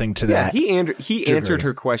or something to that. He answered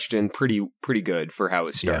her question pretty good for how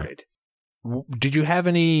it started. Yeah. Did you have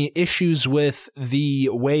any issues with the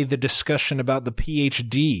way the discussion about the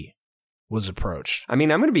PhD was approached? I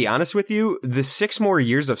mean, I'm going to be honest with you. The 6 more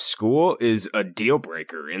years of school is a deal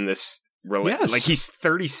breaker in this relationship. Yes. Like, he's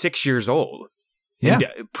 36 years old. Yeah.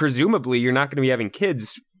 And, presumably, you're not going to be having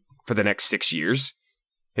kids for the next 6 years.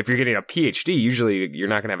 If you're getting a PhD, usually you're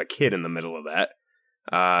not going to have a kid in the middle of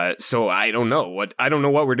that. So I don't know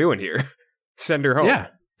what we're doing here. Send her home. Yeah.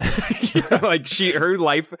 Like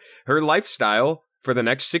her lifestyle for the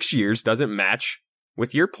next 6 years doesn't match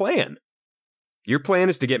with your plan. Your plan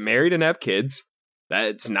is to get married and have kids.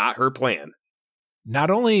 That's not her plan. Not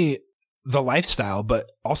only the lifestyle, but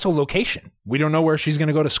also location. We don't know where she's going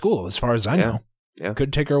to go to school, as far as I know. Yeah.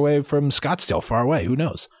 Could take her away from Scottsdale, far away. Who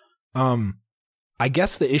knows? I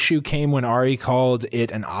guess the issue came when Ari called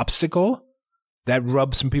it an obstacle. That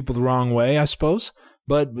rubbed some people the wrong way, I suppose.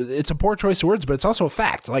 But it's a poor choice of words, but it's also a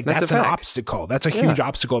fact. Like, that's an obstacle. That's a huge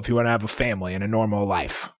obstacle if you want to have a family and a normal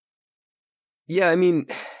life. Yeah, I mean,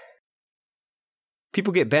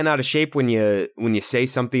 people get bent out of shape when you say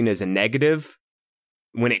something is a negative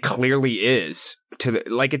when it clearly is.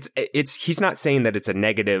 He's not saying that it's a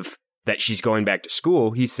negative that she's going back to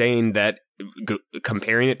school. He's saying that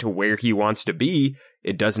comparing it to where he wants to be,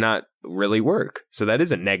 it does not really work. So that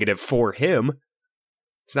is a negative for him.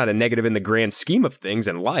 It's not a negative in the grand scheme of things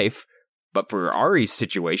in life, but for Ari's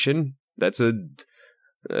situation, that's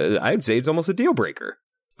I'd say it's almost a deal breaker.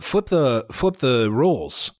 Flip the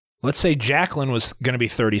roles. Let's say Jacqueline was going to be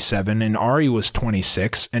 37 and Ari was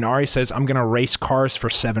 26, and Ari says, I'm going to race cars for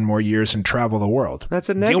 7 more years and travel the world. That's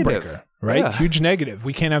a negative. Deal breaker, right? Yeah. Huge negative.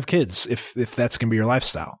 We can't have kids if that's going to be your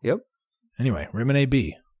lifestyle. Yep. Anyway, Raymond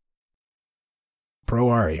A.B. Pro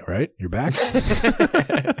Ari, right? You're back?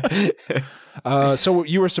 So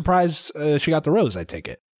you were surprised she got the rose, I take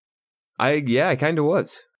it. I kind of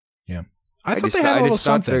was. Yeah. I thought they had a little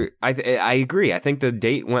something. I agree. I think the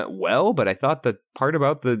date went well, but I thought the part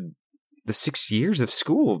about the 6 years of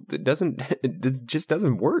school, it just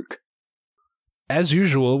doesn't work. As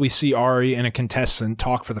usual, we see Ari and a contestant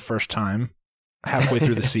talk for the first time halfway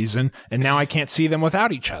through the season, and now I can't see them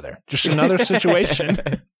without each other. Just another situation.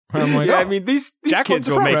 I'm like, I mean, these kids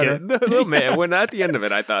will make it. No, man, when at the end of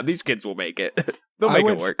it, I thought these kids will make it. They'll make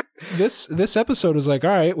it work. This episode was like, all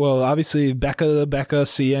right, well, obviously Becca,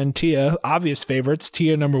 CN, Tia, obvious favorites.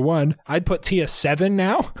 Tia number 1. I'd put Tia 7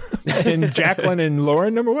 now, and Jacqueline and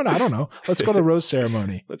Lauren number 1. I don't know. Let's go to the rose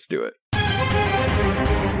ceremony. Let's do it.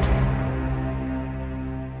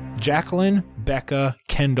 Jacqueline, Becca,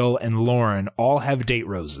 Kendall, and Lauren all have date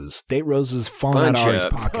roses. Date roses falling out of Ari's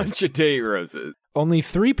pockets. Bunch of date roses. Only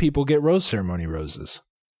 3 people get rose ceremony roses.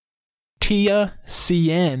 Tia,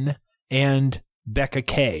 CN, and Becca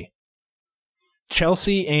K.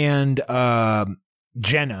 Chelsea and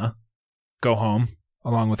Jenna go home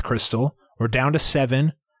along with Crystal. We're down to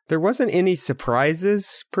 7. There wasn't any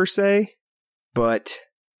surprises per se, but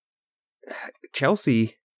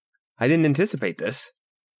Chelsea, I didn't anticipate this.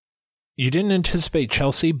 You didn't anticipate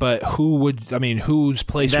Chelsea, but whose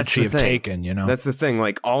place would she have taken, you know? That's the thing.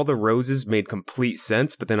 Like, all the roses made complete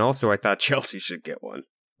sense, but then also I thought Chelsea should get one.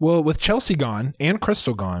 Well, with Chelsea gone and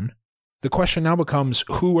Crystal gone, the question now becomes,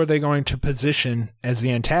 who are they going to position as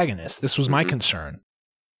the antagonist? This was my concern.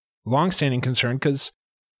 Longstanding concern, because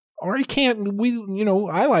Ari can't,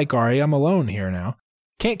 I like Ari. I'm alone here now.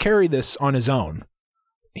 Can't carry this on his own.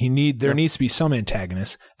 There needs to be some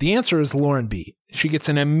antagonist. The answer is Lauren B. She gets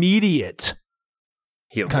an immediate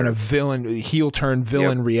heel turn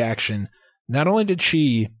villain reaction. Not only did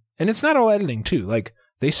she, and it's not all editing too, like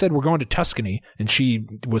they said we're going to Tuscany and she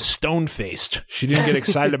was stone-faced. She didn't get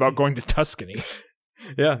excited about going to Tuscany.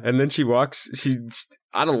 Yeah, and then she's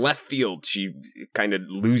out of left field. She kind of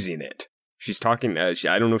losing it. She's talking, I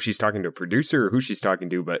don't know if she's talking to a producer or who she's talking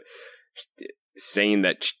to, but saying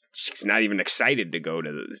that she's not even excited to go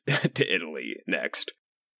to Italy next.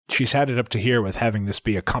 She's had it up to here with having this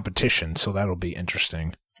be a competition, so that'll be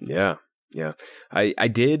interesting. Yeah. I'm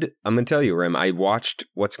going to tell you, Rem, I watched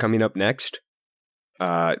what's coming up next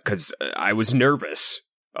because I was nervous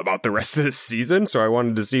about the rest of this season, so I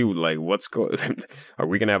wanted to see, like, what's going Are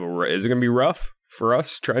we going to have is it going to be rough for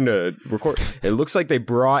us trying to record? It looks like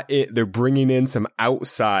they're bringing in some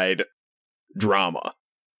outside drama.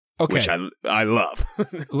 Okay. Which I love.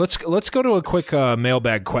 Let's go to a quick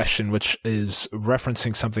mailbag question, which is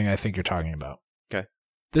referencing something I think you're talking about. Okay.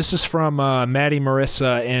 This is from Maddie,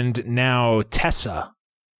 Marissa, and now Tessa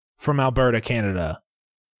from Alberta, Canada.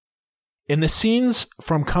 In the scenes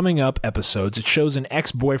from coming up episodes, it shows an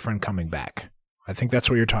ex-boyfriend coming back. I think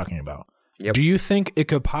that's what you're talking about. Yep. Do you think it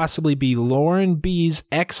could possibly be Lauren B's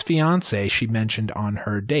ex-fiance she mentioned on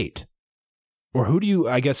her date? Or who do you,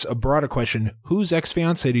 I guess a broader question, whose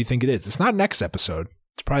ex-fiance do you think it is? It's not next episode.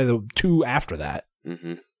 It's probably the 2 after that.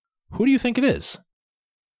 Mm-hmm. Who do you think it is?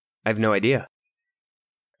 I have no idea.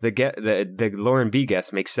 The Lauren B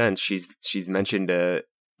guess makes sense. She's mentioned an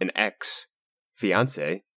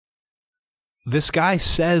ex-fiance. This guy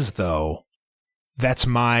says, though,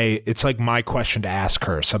 it's like my question to ask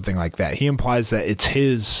her, something like that. He implies that it's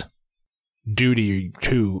his duty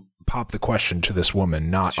to pop the question to this woman,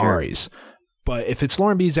 not Ari's. But if it's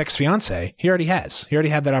Lauren B's ex-fiance, he already had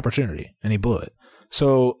that opportunity, and he blew it.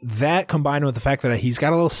 So that combined with the fact that he's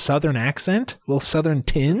got a little southern accent, a little southern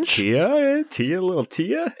tinge. Tia, little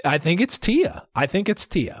Tia? I think it's Tia.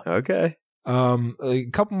 Okay. A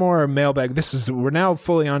couple more mailbag. We're now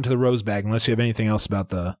fully on to the rose bag, unless you have anything else about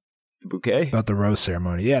the bouquet? About the rose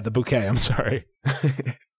ceremony. Yeah, the bouquet. I'm sorry.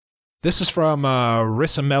 This is from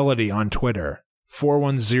Rissa Melody on Twitter.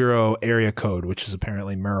 410 area code, which is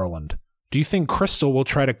apparently Maryland. Do you think Crystal will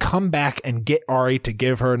try to come back and get Ari to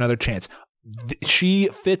give her another chance? She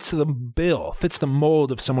fits the bill, fits the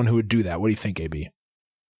mold of someone who would do that. What do you think, AB?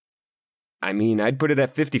 I mean, I'd put it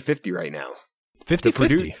at 50-50 right now.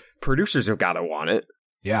 50-50? Producers have got to want it.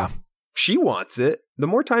 Yeah. She wants it. The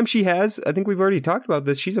more time she has, I think we've already talked about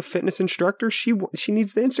this, she's a fitness instructor. She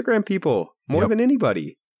needs the Instagram people more than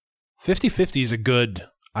anybody. 50-50 is a good...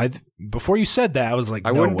 Before you said that, I was like,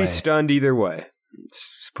 I wouldn't be stunned either way.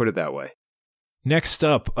 Just put it that way. Next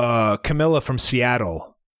up, Camilla from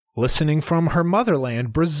Seattle, listening from her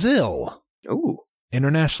motherland, Brazil. Ooh.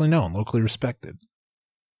 Internationally known, locally respected.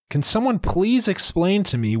 Can someone please explain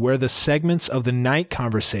to me where the segments of the night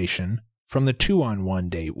conversation from the 2-on-1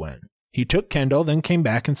 date went? He took Kendall, then came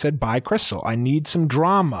back and said, bye, Crystal. I need some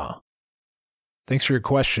drama. Thanks for your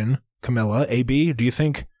question, Camilla. AB, do you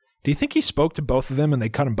think he spoke to both of them and they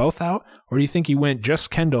cut them both out? Or do you think he went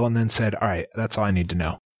just Kendall and then said, all right, that's all I need to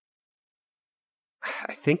know?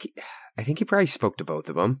 I think he probably spoke to both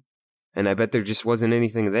of them. And I bet there just wasn't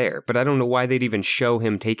anything there. But I don't know why they'd even show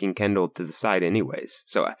him taking Kendall to the side anyways.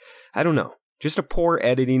 So I don't know. Just a poor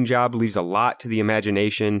editing job, leaves a lot to the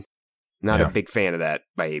imagination. Not a big fan of that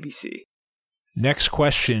by ABC. Next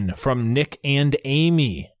question from Nick and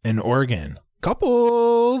Amy in Oregon.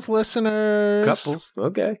 Couples listeners. Couples,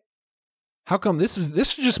 okay. How come this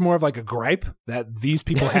is just more of like a gripe that these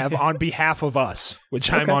people have on behalf of us,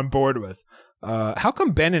 which I'm on board with. How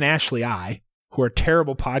come Ben and Ashley I, who are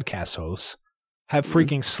terrible podcast hosts, have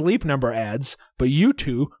freaking Sleep Number ads, but you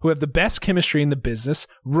two, who have the best chemistry in the business,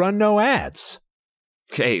 run no ads?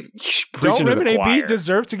 Hey, don't Rim and AB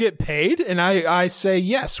deserve to get paid? And I say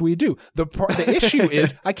yes, we do. The issue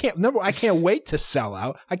is I can't wait to sell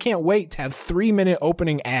out. I can't wait to have 3-minute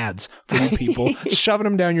opening ads for you people, shoving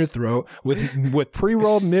them down your throat with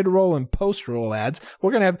pre-roll, mid-roll, and post-roll ads.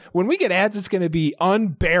 We're gonna have, when we get ads, it's gonna be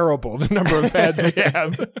unbearable the number of ads we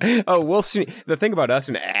have. Oh, we'll see. The thing about us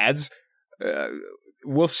and ads.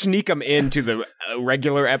 We'll sneak them into the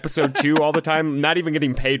regular episode too all the time. Not even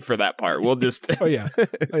getting paid for that part. We'll just oh yeah.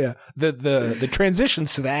 The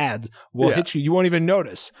transitions to the ads will hit you. You won't even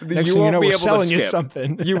notice. Next you thing won't you know, be we're able selling to skip. You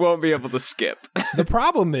something. You won't be able to skip. The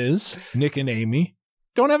problem is Nick and Amy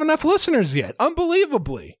don't have enough listeners yet.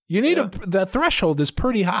 Unbelievably, you need the threshold is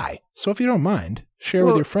pretty high. So if you don't mind, share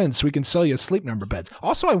with your friends so we can sell you Sleep Number beds.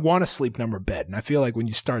 Also, I want a Sleep Number bed, and I feel like when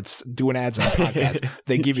you start doing ads on podcasts,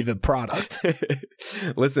 they give you the product.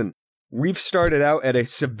 Listen, we've started out at a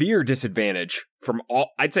severe disadvantage from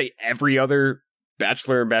I'd say every other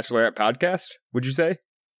Bachelor and Bachelorette podcast. Would you say?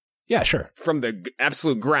 Yeah, sure. From the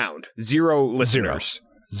absolute ground, 0 listeners.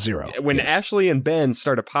 Zero. When Ashley and Ben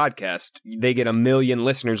start a podcast, they get 1 million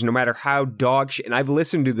listeners, no matter how dog shit. And I've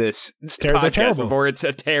listened to this podcast before. It's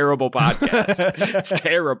a terrible podcast. It's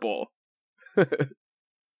terrible.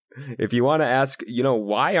 If you want to ask,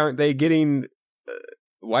 why aren't they getting?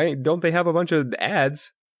 Why don't they have a bunch of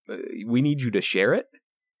ads? We need you to share it.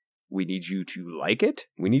 We need you to like it.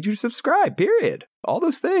 We need you to subscribe. Period. All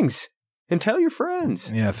those things, and tell your friends.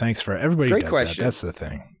 Yeah, thanks for everybody. Great does question. That. That's the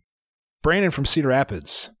thing. Brandon from Cedar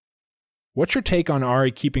Rapids. What's your take on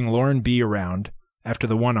Ari keeping Lauren B around after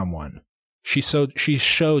the 1-on-1? She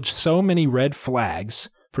showed so many red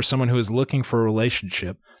flags for someone who is looking for a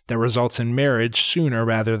relationship that results in marriage sooner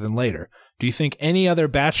rather than later. Do you think any other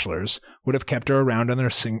bachelors would have kept her around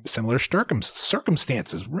under similar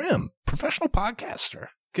circumstances? Rim, professional podcaster.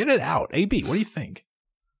 Get it out. AB, what do you think?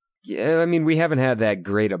 Yeah, I mean, we haven't had that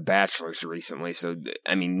great of bachelors recently, so,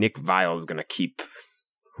 I mean, Nick Viall is going to keep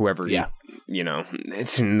whoever,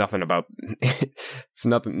 it's nothing about, it's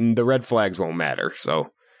nothing, the red flags won't matter,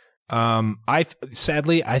 so. I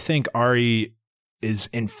think Ari is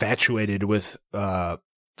infatuated with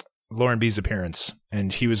Lauren B's appearance,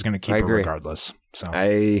 and he was going to keep her regardless. So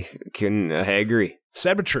I agree.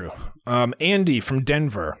 Sad but true. Andy from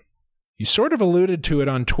Denver. You sort of alluded to it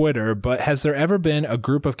on Twitter, but has there ever been a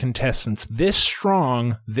group of contestants this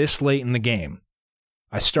strong this late in the game?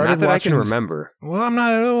 I started Not that watching. I can remember. Well, I'm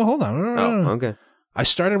not. Oh, hold on. Oh, okay. I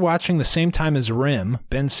started watching the same time as Rim,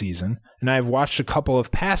 Ben's season, and I've watched a couple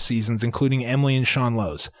of past seasons, including Emily and Sean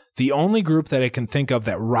Lowe's. The only group that I can think of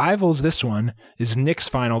that rivals this one is Nick's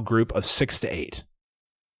final group of 6 to 8.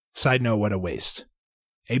 Side note, what a waste.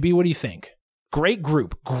 AB, what do you think? Great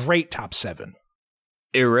group, great top 7.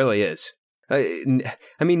 It really is. I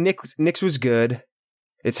mean, Nick's was good.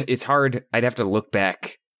 It's hard. I'd have to look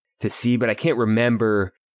back to see, but I can't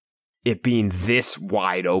remember it being this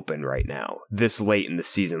wide open right now, this late in the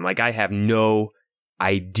season. Like, I have no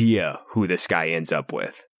idea who this guy ends up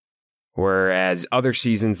with. Whereas other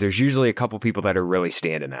seasons, there's usually a couple people that are really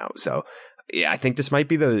standing out. So I think this might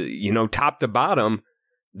be the, top to bottom,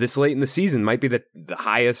 this late in the season might be the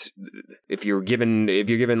highest. If you're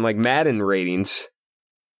given like Madden ratings,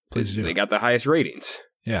 please do. They got the highest ratings.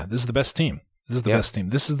 Yeah, this is the best team. This is the best team.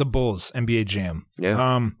 This is the Bulls NBA Jam. Yeah.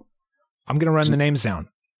 I'm going to run the names down.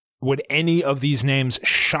 Would any of these names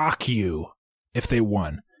shock you if they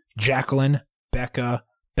won? Jacqueline, Becca,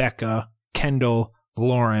 Kendall,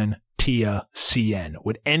 Lauren, Tia, CN.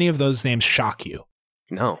 Would any of those names shock you?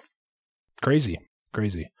 No. Crazy. All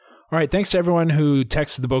right, thanks to everyone who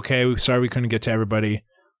texted the bouquet. Sorry we couldn't get to everybody.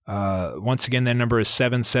 Once again, that number is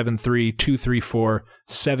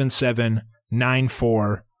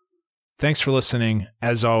 773-234-7794. Thanks for listening.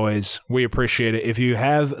 As always, we appreciate it. If you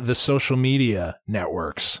have the social media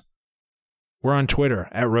networks, we're on Twitter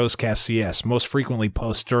at RosecastCS. Most frequently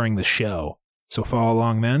post during the show. So follow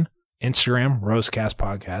along then. Instagram, Rosecast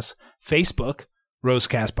Podcast. Facebook,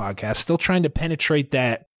 Rosecast Podcast. Still trying to penetrate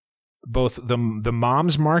that, both the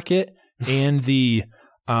moms market and the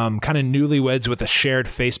kind of newlyweds with a shared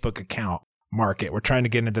Facebook account market. We're trying to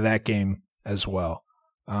get into that game as well.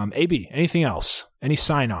 AB, anything else? Any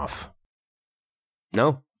sign off?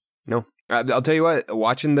 No. I'll tell you what,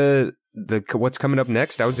 watching the what's coming up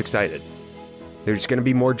next, I was excited. There's going to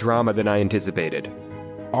be more drama than I anticipated.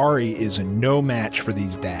 Ari is no match for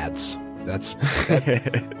these dads. Ari's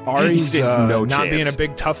not chance. Being a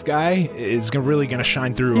big tough guy is really going to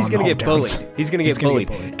shine through. He's going to get bullied. He's going to get bullied.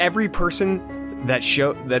 Every person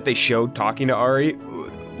that they showed talking to Ari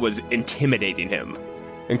was intimidating him,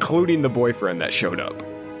 including the boyfriend that showed up.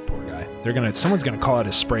 Poor guy. Someone's going to call out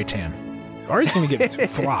his spray tan. Ari's going to get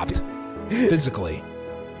flopped physically.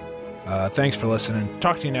 Thanks for listening.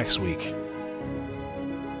 Talk to you next week.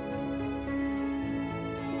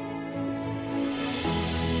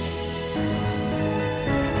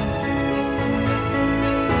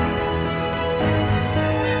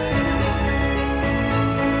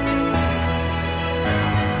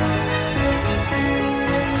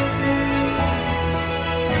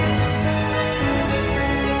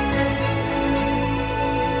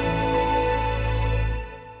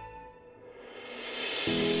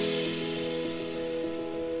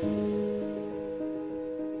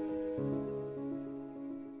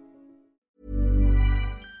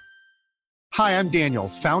 Hi, I'm Daniel,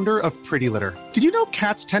 founder of Pretty Litter. Did you know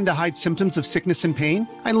cats tend to hide symptoms of sickness and pain?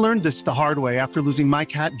 I learned this the hard way after losing my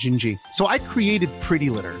cat, Gingy. So I created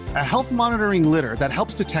Pretty Litter, a health monitoring litter that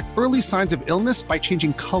helps detect early signs of illness by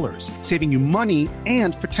changing colors, saving you money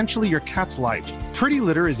and potentially your cat's life. Pretty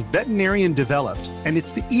Litter is veterinarian developed, and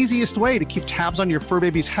it's the easiest way to keep tabs on your fur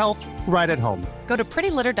baby's health right at home. Go to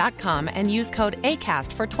prettylitter.com and use code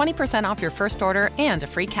ACAST for 20% off your first order and a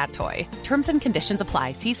free cat toy. Terms and conditions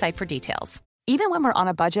apply. See site for details. Even when we're on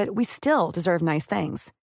a budget, we still deserve nice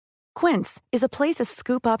things. Quince is a place to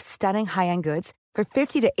scoop up stunning high-end goods for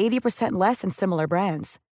 50 to 80% less than similar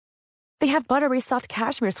brands. They have buttery soft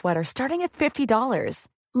cashmere sweaters starting at $50,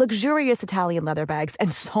 luxurious Italian leather bags,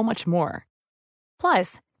 and so much more.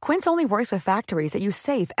 Plus, Quince only works with factories that use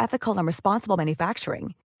safe, ethical, and responsible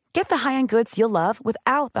manufacturing. Get the high-end goods you'll love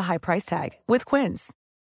without the high price tag with Quince.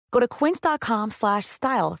 Go to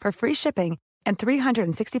quince.com/style for free shipping and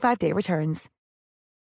 365-day returns.